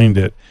you'll find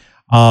it.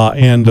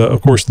 And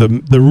of course,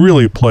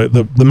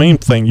 the main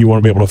thing you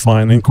want to be able to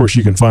find, and of course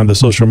you can find the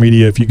social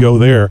media if you go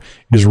there,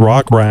 is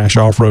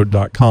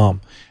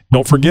rockrashoffroad.com.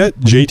 Don't forget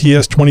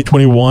JTS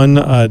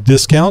 2021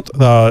 discount.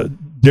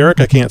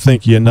 Derek, I can't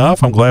thank you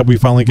enough. I'm glad we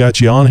finally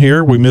got you on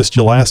here. We missed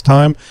you last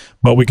time,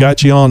 but we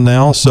got you on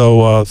now.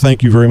 So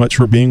thank you very much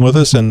for being with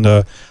us. And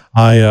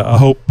I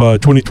hope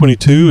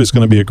 2022 is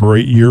going to be a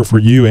great year for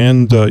you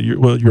and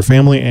your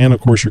family and, of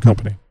course, your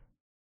company.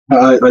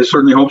 I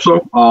certainly hope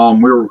so.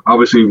 We were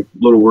obviously a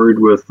little worried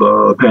with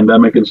the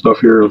pandemic and stuff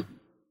here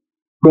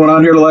going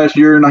on here the last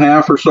year and a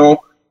half or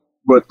so.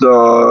 But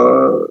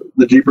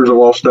the Jeepers have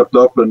all stepped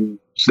up and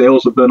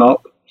sales have been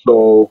up.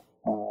 So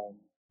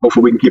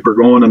hopefully we can keep her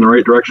going in the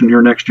right direction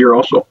here next year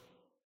also.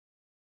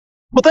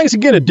 Well, thanks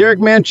again to Derek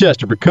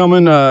Manchester for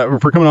coming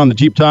on the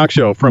Jeep Talk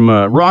Show from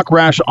Rock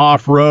Rash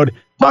Off-Road.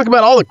 Talk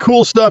about all the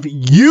cool stuff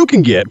you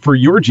can get for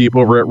your Jeep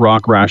over at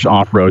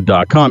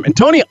rockrashoffroad.com. And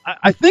Tony,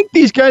 I think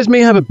these guys may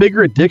have a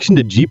bigger addiction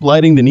to Jeep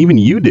lighting than even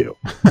you do.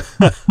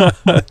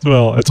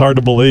 Well, it's hard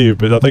to believe,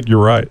 but I think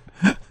you're right.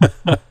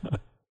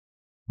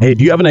 Hey,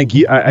 do you have an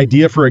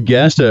idea for a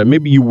guest?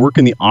 Maybe you work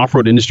in the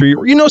off-road industry,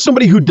 or you know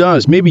somebody who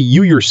does. Maybe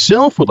you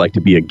yourself would like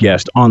to be a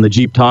guest on the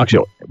Jeep Talk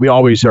Show. We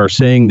always are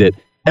saying that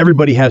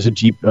everybody has a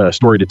Jeep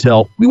story to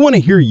tell. We want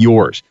to hear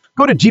yours.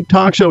 Go to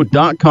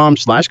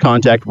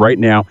jeeptalkshow.com/contact right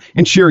now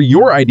and share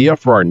your idea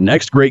for our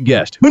next great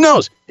guest. Who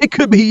knows? It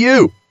could be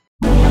you.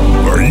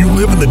 Are you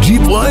living the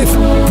Jeep life?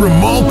 From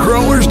mall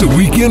crawlers to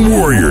weekend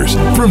warriors,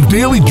 from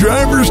daily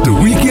drivers to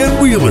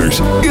weekend wheelers,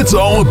 it's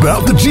all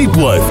about the Jeep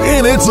life,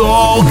 and it's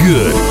all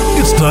good.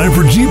 It's time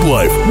for Jeep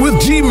Life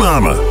with Jeep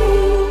Mama.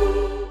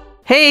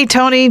 Hey,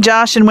 Tony,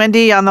 Josh, and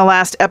Wendy. On the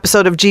last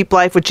episode of Jeep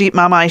Life with Jeep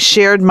Mama, I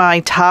shared my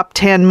top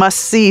 10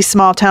 must-see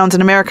small towns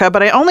in America,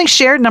 but I only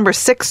shared number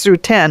 6 through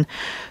 10.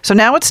 So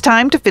now it's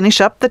time to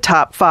finish up the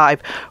top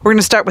 5. We're going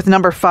to start with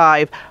number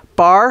 5,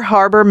 Bar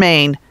Harbor,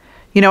 Maine.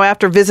 You know,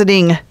 after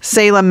visiting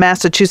Salem,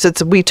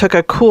 Massachusetts, we took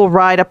a cool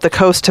ride up the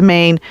coast to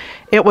Maine.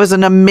 It was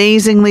an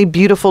amazingly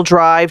beautiful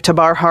drive to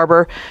Bar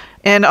Harbor.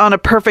 And on a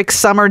perfect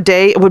summer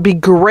day, it would be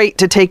great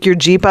to take your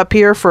Jeep up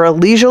here for a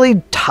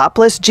leisurely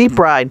topless Jeep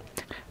ride.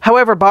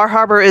 However, Bar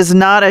Harbor is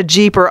not a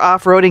Jeep or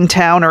off-roading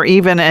town or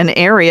even an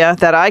area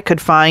that I could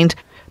find.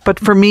 But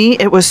for me,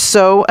 it was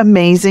so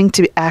amazing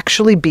to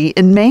actually be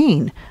in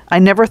Maine. I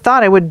never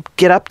thought I would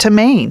get up to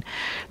Maine.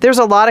 There's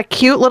a lot of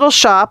cute little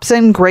shops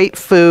and great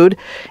food.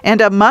 And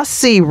a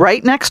must-see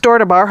right next door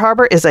to Bar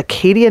Harbor is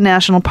Acadia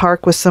National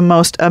Park with some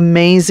most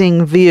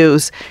amazing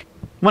views.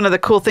 One of the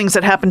cool things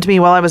that happened to me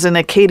while I was in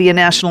Acadia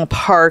National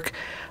Park,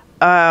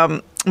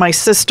 my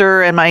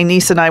sister and my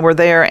niece and I were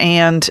there,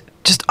 and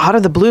just out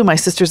of the blue, my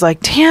sister's like,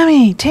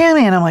 Tammy.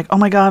 And I'm like, oh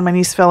my God, my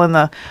niece fell in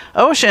the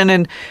ocean.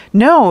 And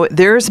no,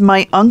 there's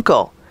my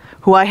uncle,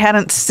 who I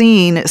hadn't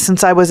seen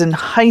since I was in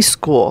high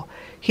school.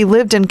 He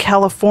lived in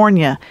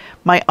California.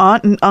 My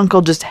aunt and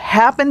uncle just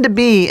happened to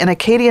be in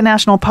Acadia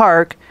National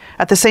Park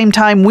at the same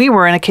time we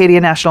were in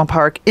Acadia National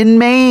Park in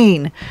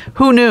Maine.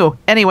 Who knew?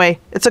 Anyway,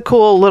 it's a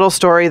cool little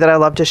story that I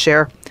love to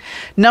share.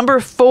 Number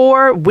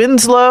 4,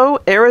 Winslow,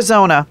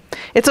 Arizona.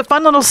 It's a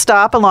fun little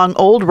stop along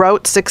Old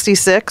Route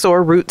 66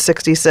 or Route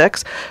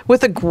 66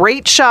 with a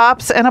great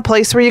shops and a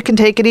place where you can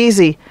take it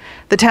easy.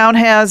 The town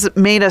has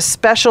made a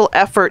special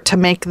effort to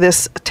make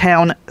this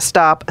town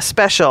stop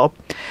special.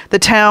 The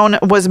town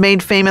was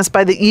made famous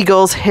by the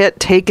Eagles' hit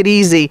Take It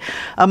Easy,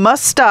 a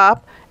must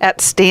stop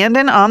at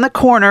Standin' on the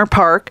Corner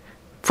Park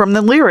from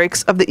the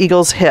lyrics of the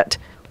Eagles' hit.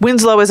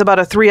 Winslow is about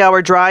a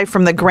 3-hour drive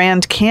from the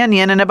Grand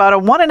Canyon and about a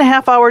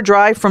 1.5-hour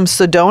drive from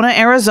Sedona,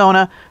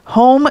 Arizona,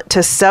 home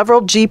to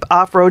several Jeep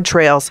off-road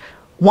trails.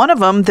 One of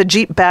them, the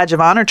Jeep Badge of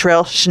Honor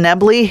Trail,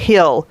 Schnebly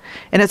Hill.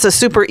 And it's a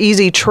super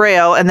easy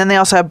trail. And then they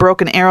also have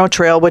Broken Arrow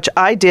Trail, which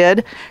I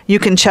did. You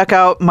can check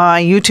out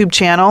my YouTube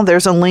channel.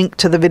 There's a link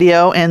to the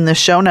video in the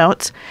show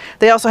notes.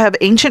 They also have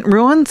Ancient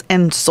Ruins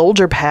and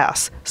Soldier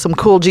Pass. Some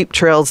cool Jeep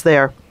trails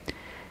there.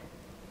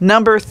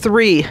 Number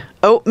 3,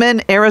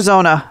 Oatman,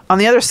 Arizona, on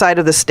the other side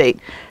of the state.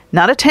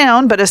 Not a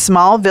town, but a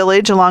small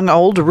village along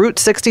old Route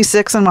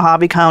 66 in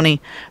Mojave County.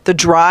 The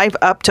drive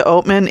up to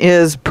Oatman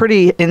is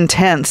pretty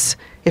intense,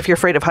 if you're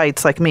afraid of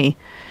heights like me.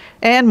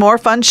 And more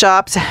fun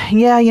shops.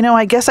 Yeah, you know,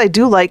 I guess I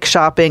do like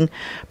shopping.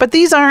 But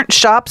these aren't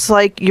shops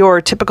like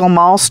your typical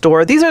mall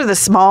store. These are the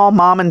small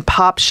mom and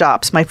pop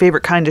shops, my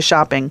favorite kind of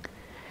shopping.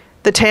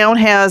 The town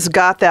has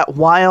got that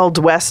Wild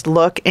West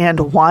look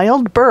and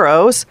wild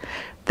burros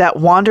that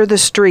wander the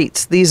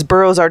streets. These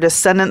burros are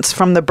descendants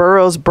from the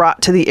burros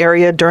brought to the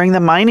area during the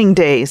mining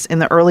days in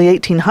the early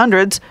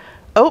 1800s.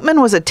 Oatman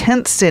was a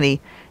tent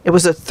city. It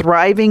was a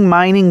thriving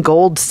mining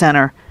gold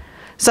center.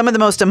 Some of the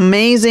most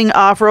amazing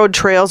off-road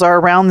trails are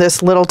around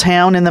this little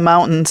town in the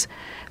mountains.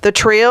 The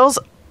trails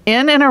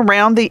in and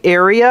around the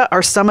area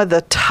are some of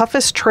the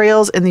toughest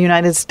trails in the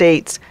United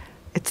States.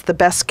 It's the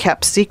best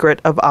kept secret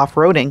of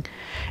off-roading.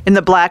 In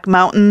the Black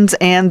Mountains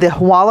and the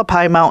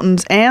Hualapai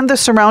Mountains and the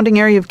surrounding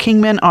area of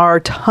Kingman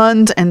are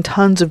tons and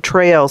tons of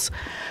trails.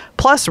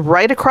 Plus,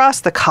 right across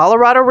the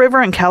Colorado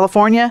River in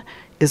California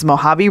is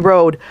Mojave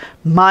Road.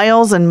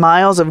 Miles and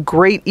miles of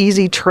great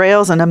easy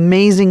trails and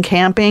amazing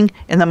camping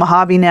in the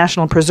Mojave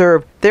National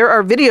Preserve. There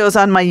are videos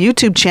on my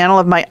YouTube channel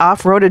of my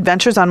off-road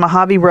adventures on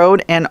Mojave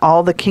Road and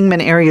all the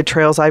Kingman area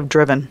trails I've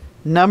driven.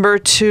 Number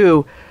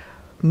 2,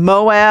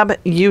 Moab,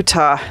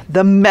 Utah,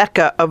 the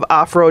mecca of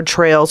off-road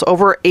trails,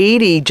 over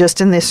 80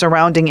 just in the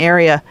surrounding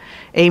area.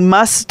 A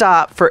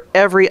must-stop for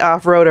every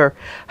off-roader.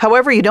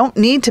 However, you don't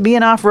need to be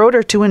an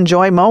off-roader to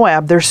enjoy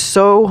Moab. There's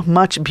so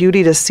much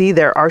beauty to see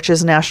there.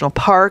 Arches National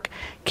Park,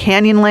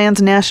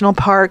 Canyonlands National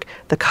Park,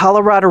 the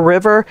Colorado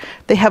River.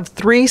 They have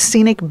 3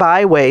 scenic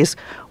byways.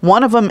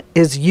 One of them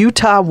is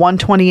Utah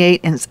 128,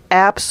 and it's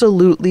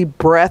absolutely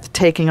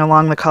breathtaking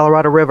along the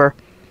Colorado River.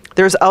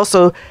 There's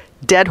also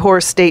Dead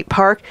Horse State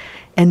Park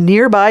and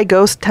nearby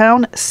ghost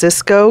town,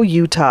 Cisco,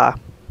 Utah.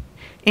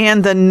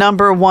 And the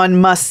number 1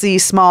 must-see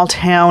small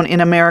town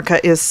in America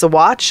is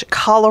Saguache,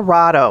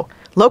 Colorado.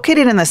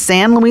 Located in the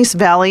San Luis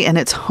Valley, and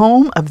it's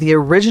home of the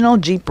original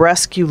Jeep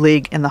Rescue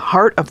League in the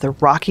heart of the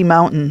Rocky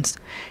Mountains.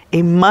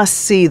 A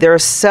must-see. There are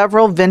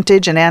several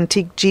vintage and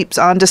antique Jeeps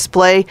on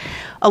display,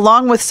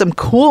 along with some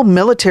cool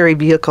military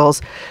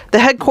vehicles. The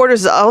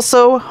headquarters is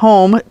also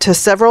home to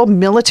several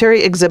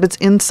military exhibits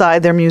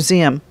inside their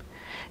museum.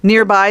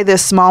 Nearby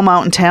this small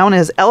mountain town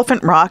is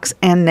Elephant Rocks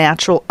and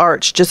Natural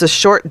Arch, just a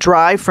short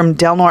drive from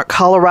Del Norte,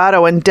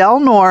 Colorado. And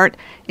Del Norte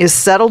is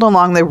settled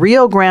along the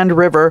Rio Grande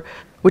River,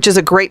 which is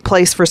a great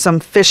place for some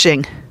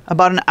fishing.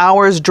 About an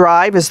hour's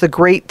drive is the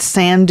Great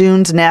Sand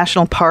Dunes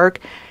National Park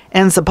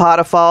and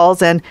Zapata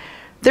Falls. And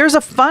there's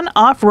a fun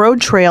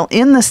off-road trail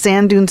in the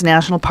Sand Dunes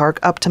National Park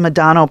up to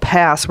Medano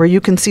Pass, where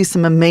you can see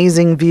some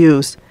amazing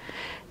views.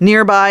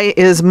 Nearby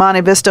is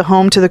Monte Vista,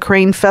 home to the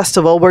Crane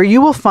Festival, where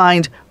you will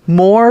find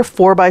more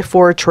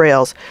 4x4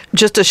 trails.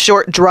 Just a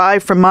short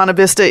drive from Monte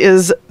Vista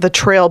is the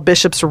trail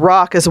Bishop's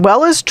Rock, as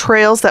well as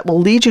trails that will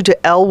lead you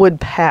to Elwood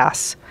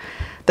Pass.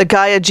 The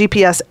Gaia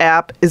GPS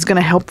app is going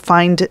to help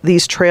find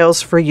these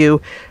trails for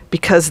you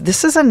because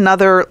this is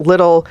another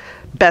little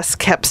best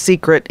kept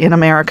secret in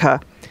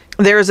America.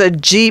 There's a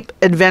Jeep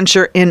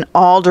adventure in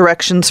all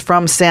directions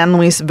from San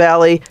Luis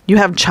Valley. You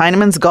have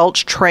Chinaman's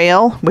Gulch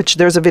Trail, which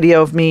there's a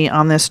video of me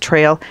on this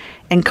trail,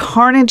 and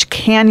Carnage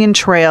Canyon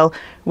Trail,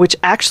 which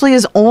actually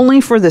is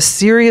only for the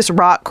serious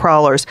rock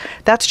crawlers.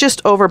 That's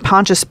just over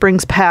Poncha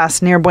Springs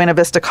Pass near Buena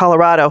Vista,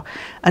 Colorado.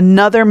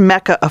 Another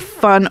mecca of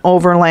fun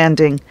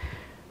overlanding.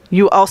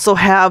 You also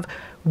have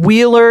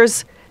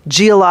Wheeler's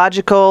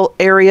Geological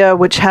Area,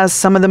 which has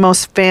some of the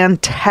most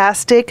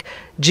fantastic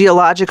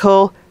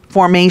geological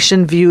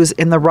formation views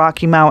in the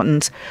Rocky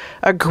Mountains.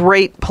 A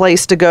great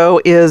place to go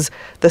is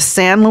the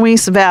San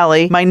Luis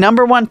Valley, my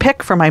number one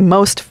pick for my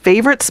most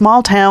favorite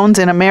small towns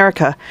in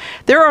America.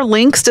 There are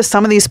links to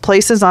some of these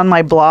places on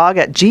my blog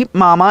at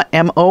jeepmama.com,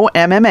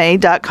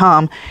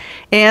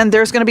 and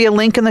there's going to be a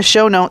link in the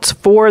show notes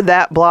for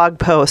that blog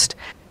post.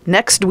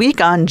 Next week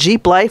on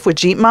Jeep Life with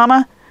Jeep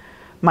Mama,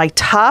 my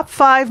top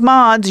 5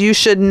 mods you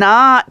should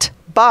not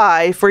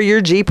buy for your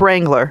Jeep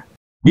Wrangler.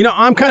 You know,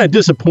 I'm kind of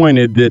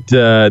disappointed that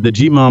the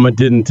Jeep Mama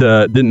didn't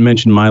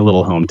mention my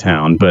little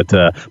hometown, but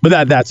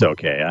that's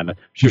okay. I'm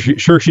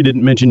sure she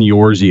didn't mention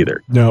yours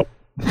either. No.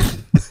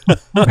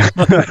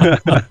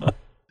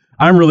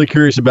 I'm really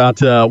curious about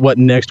what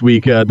next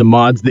week the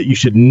mods that you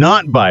should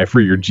not buy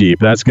for your Jeep.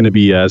 That's going to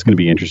be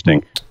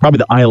interesting. Probably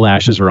the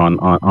eyelashes are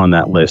on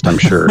that list, I'm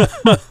sure.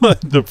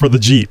 For the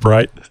Jeep,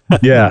 right?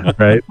 Yeah,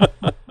 right.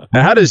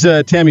 Now, how does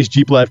Tammy's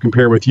Jeep life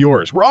compare with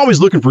yours? We're always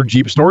looking for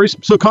Jeep stories,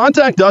 so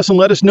contact us and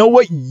let us know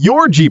what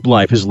your Jeep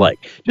life is like.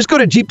 Just go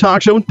to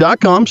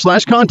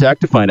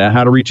jeeptalkshow.com/contact to find out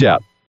how to reach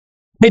out.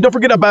 Hey, don't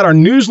forget about our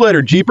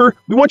newsletter, Jeeper.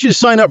 We want you to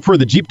sign up for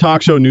the Jeep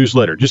Talk Show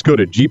newsletter. Just go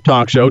to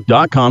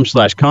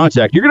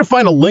jeeptalkshow.com/contact. You're going to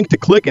find a link to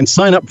click and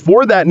sign up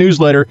for that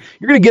newsletter.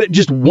 You're going to get it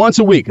just once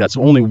a week. That's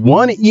only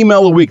one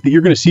email a week that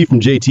you're going to see from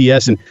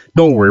JTS. And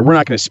don't worry, we're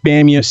not going to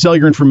spam you, sell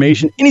your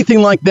information,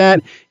 anything like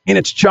that. And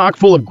it's chock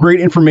full of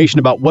great information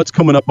about what's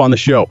coming up on the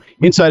show.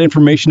 Inside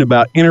information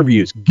about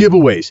interviews,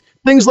 giveaways,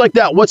 things like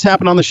that, what's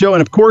happened on the show,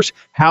 and of course,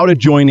 how to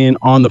join in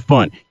on the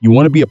fun. You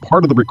want to be a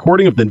part of the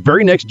recording of the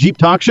very next Jeep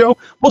Talk Show?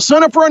 Well,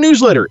 sign up for our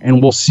newsletter,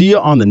 and we'll see you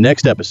on the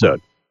next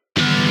episode.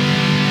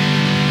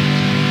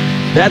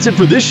 That's it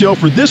for this show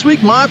for this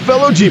week, my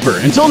fellow Jeeper.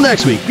 Until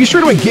next week, be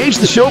sure to engage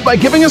the show by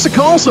giving us a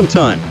call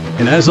sometime.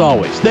 And as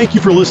always, thank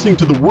you for listening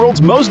to the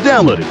world's most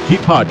downloaded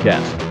Jeep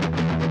podcast.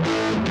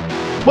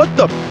 What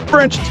the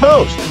French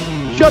toast?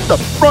 Shut the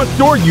front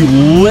door, you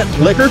lit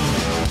liquor.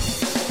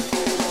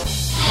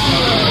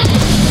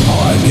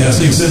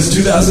 Podcasting since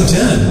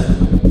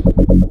 2010.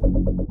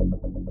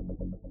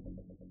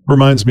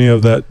 Reminds me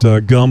of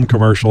that gum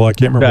commercial. I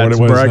can't remember what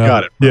it was. That's where I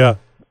got it. Yeah.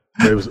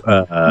 It was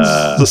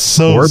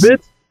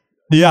Orbit?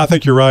 Yeah, I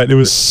think you're right. It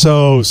was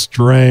so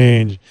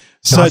strange.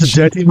 Such a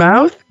dirty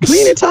mouth.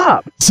 Clean it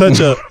up. Such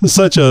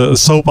a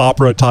soap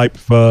opera type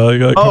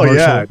commercial. Oh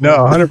yeah, no,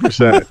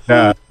 100%.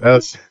 Yeah,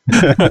 that's.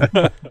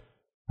 Yeah,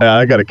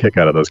 I got a kick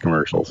out of those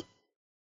commercials.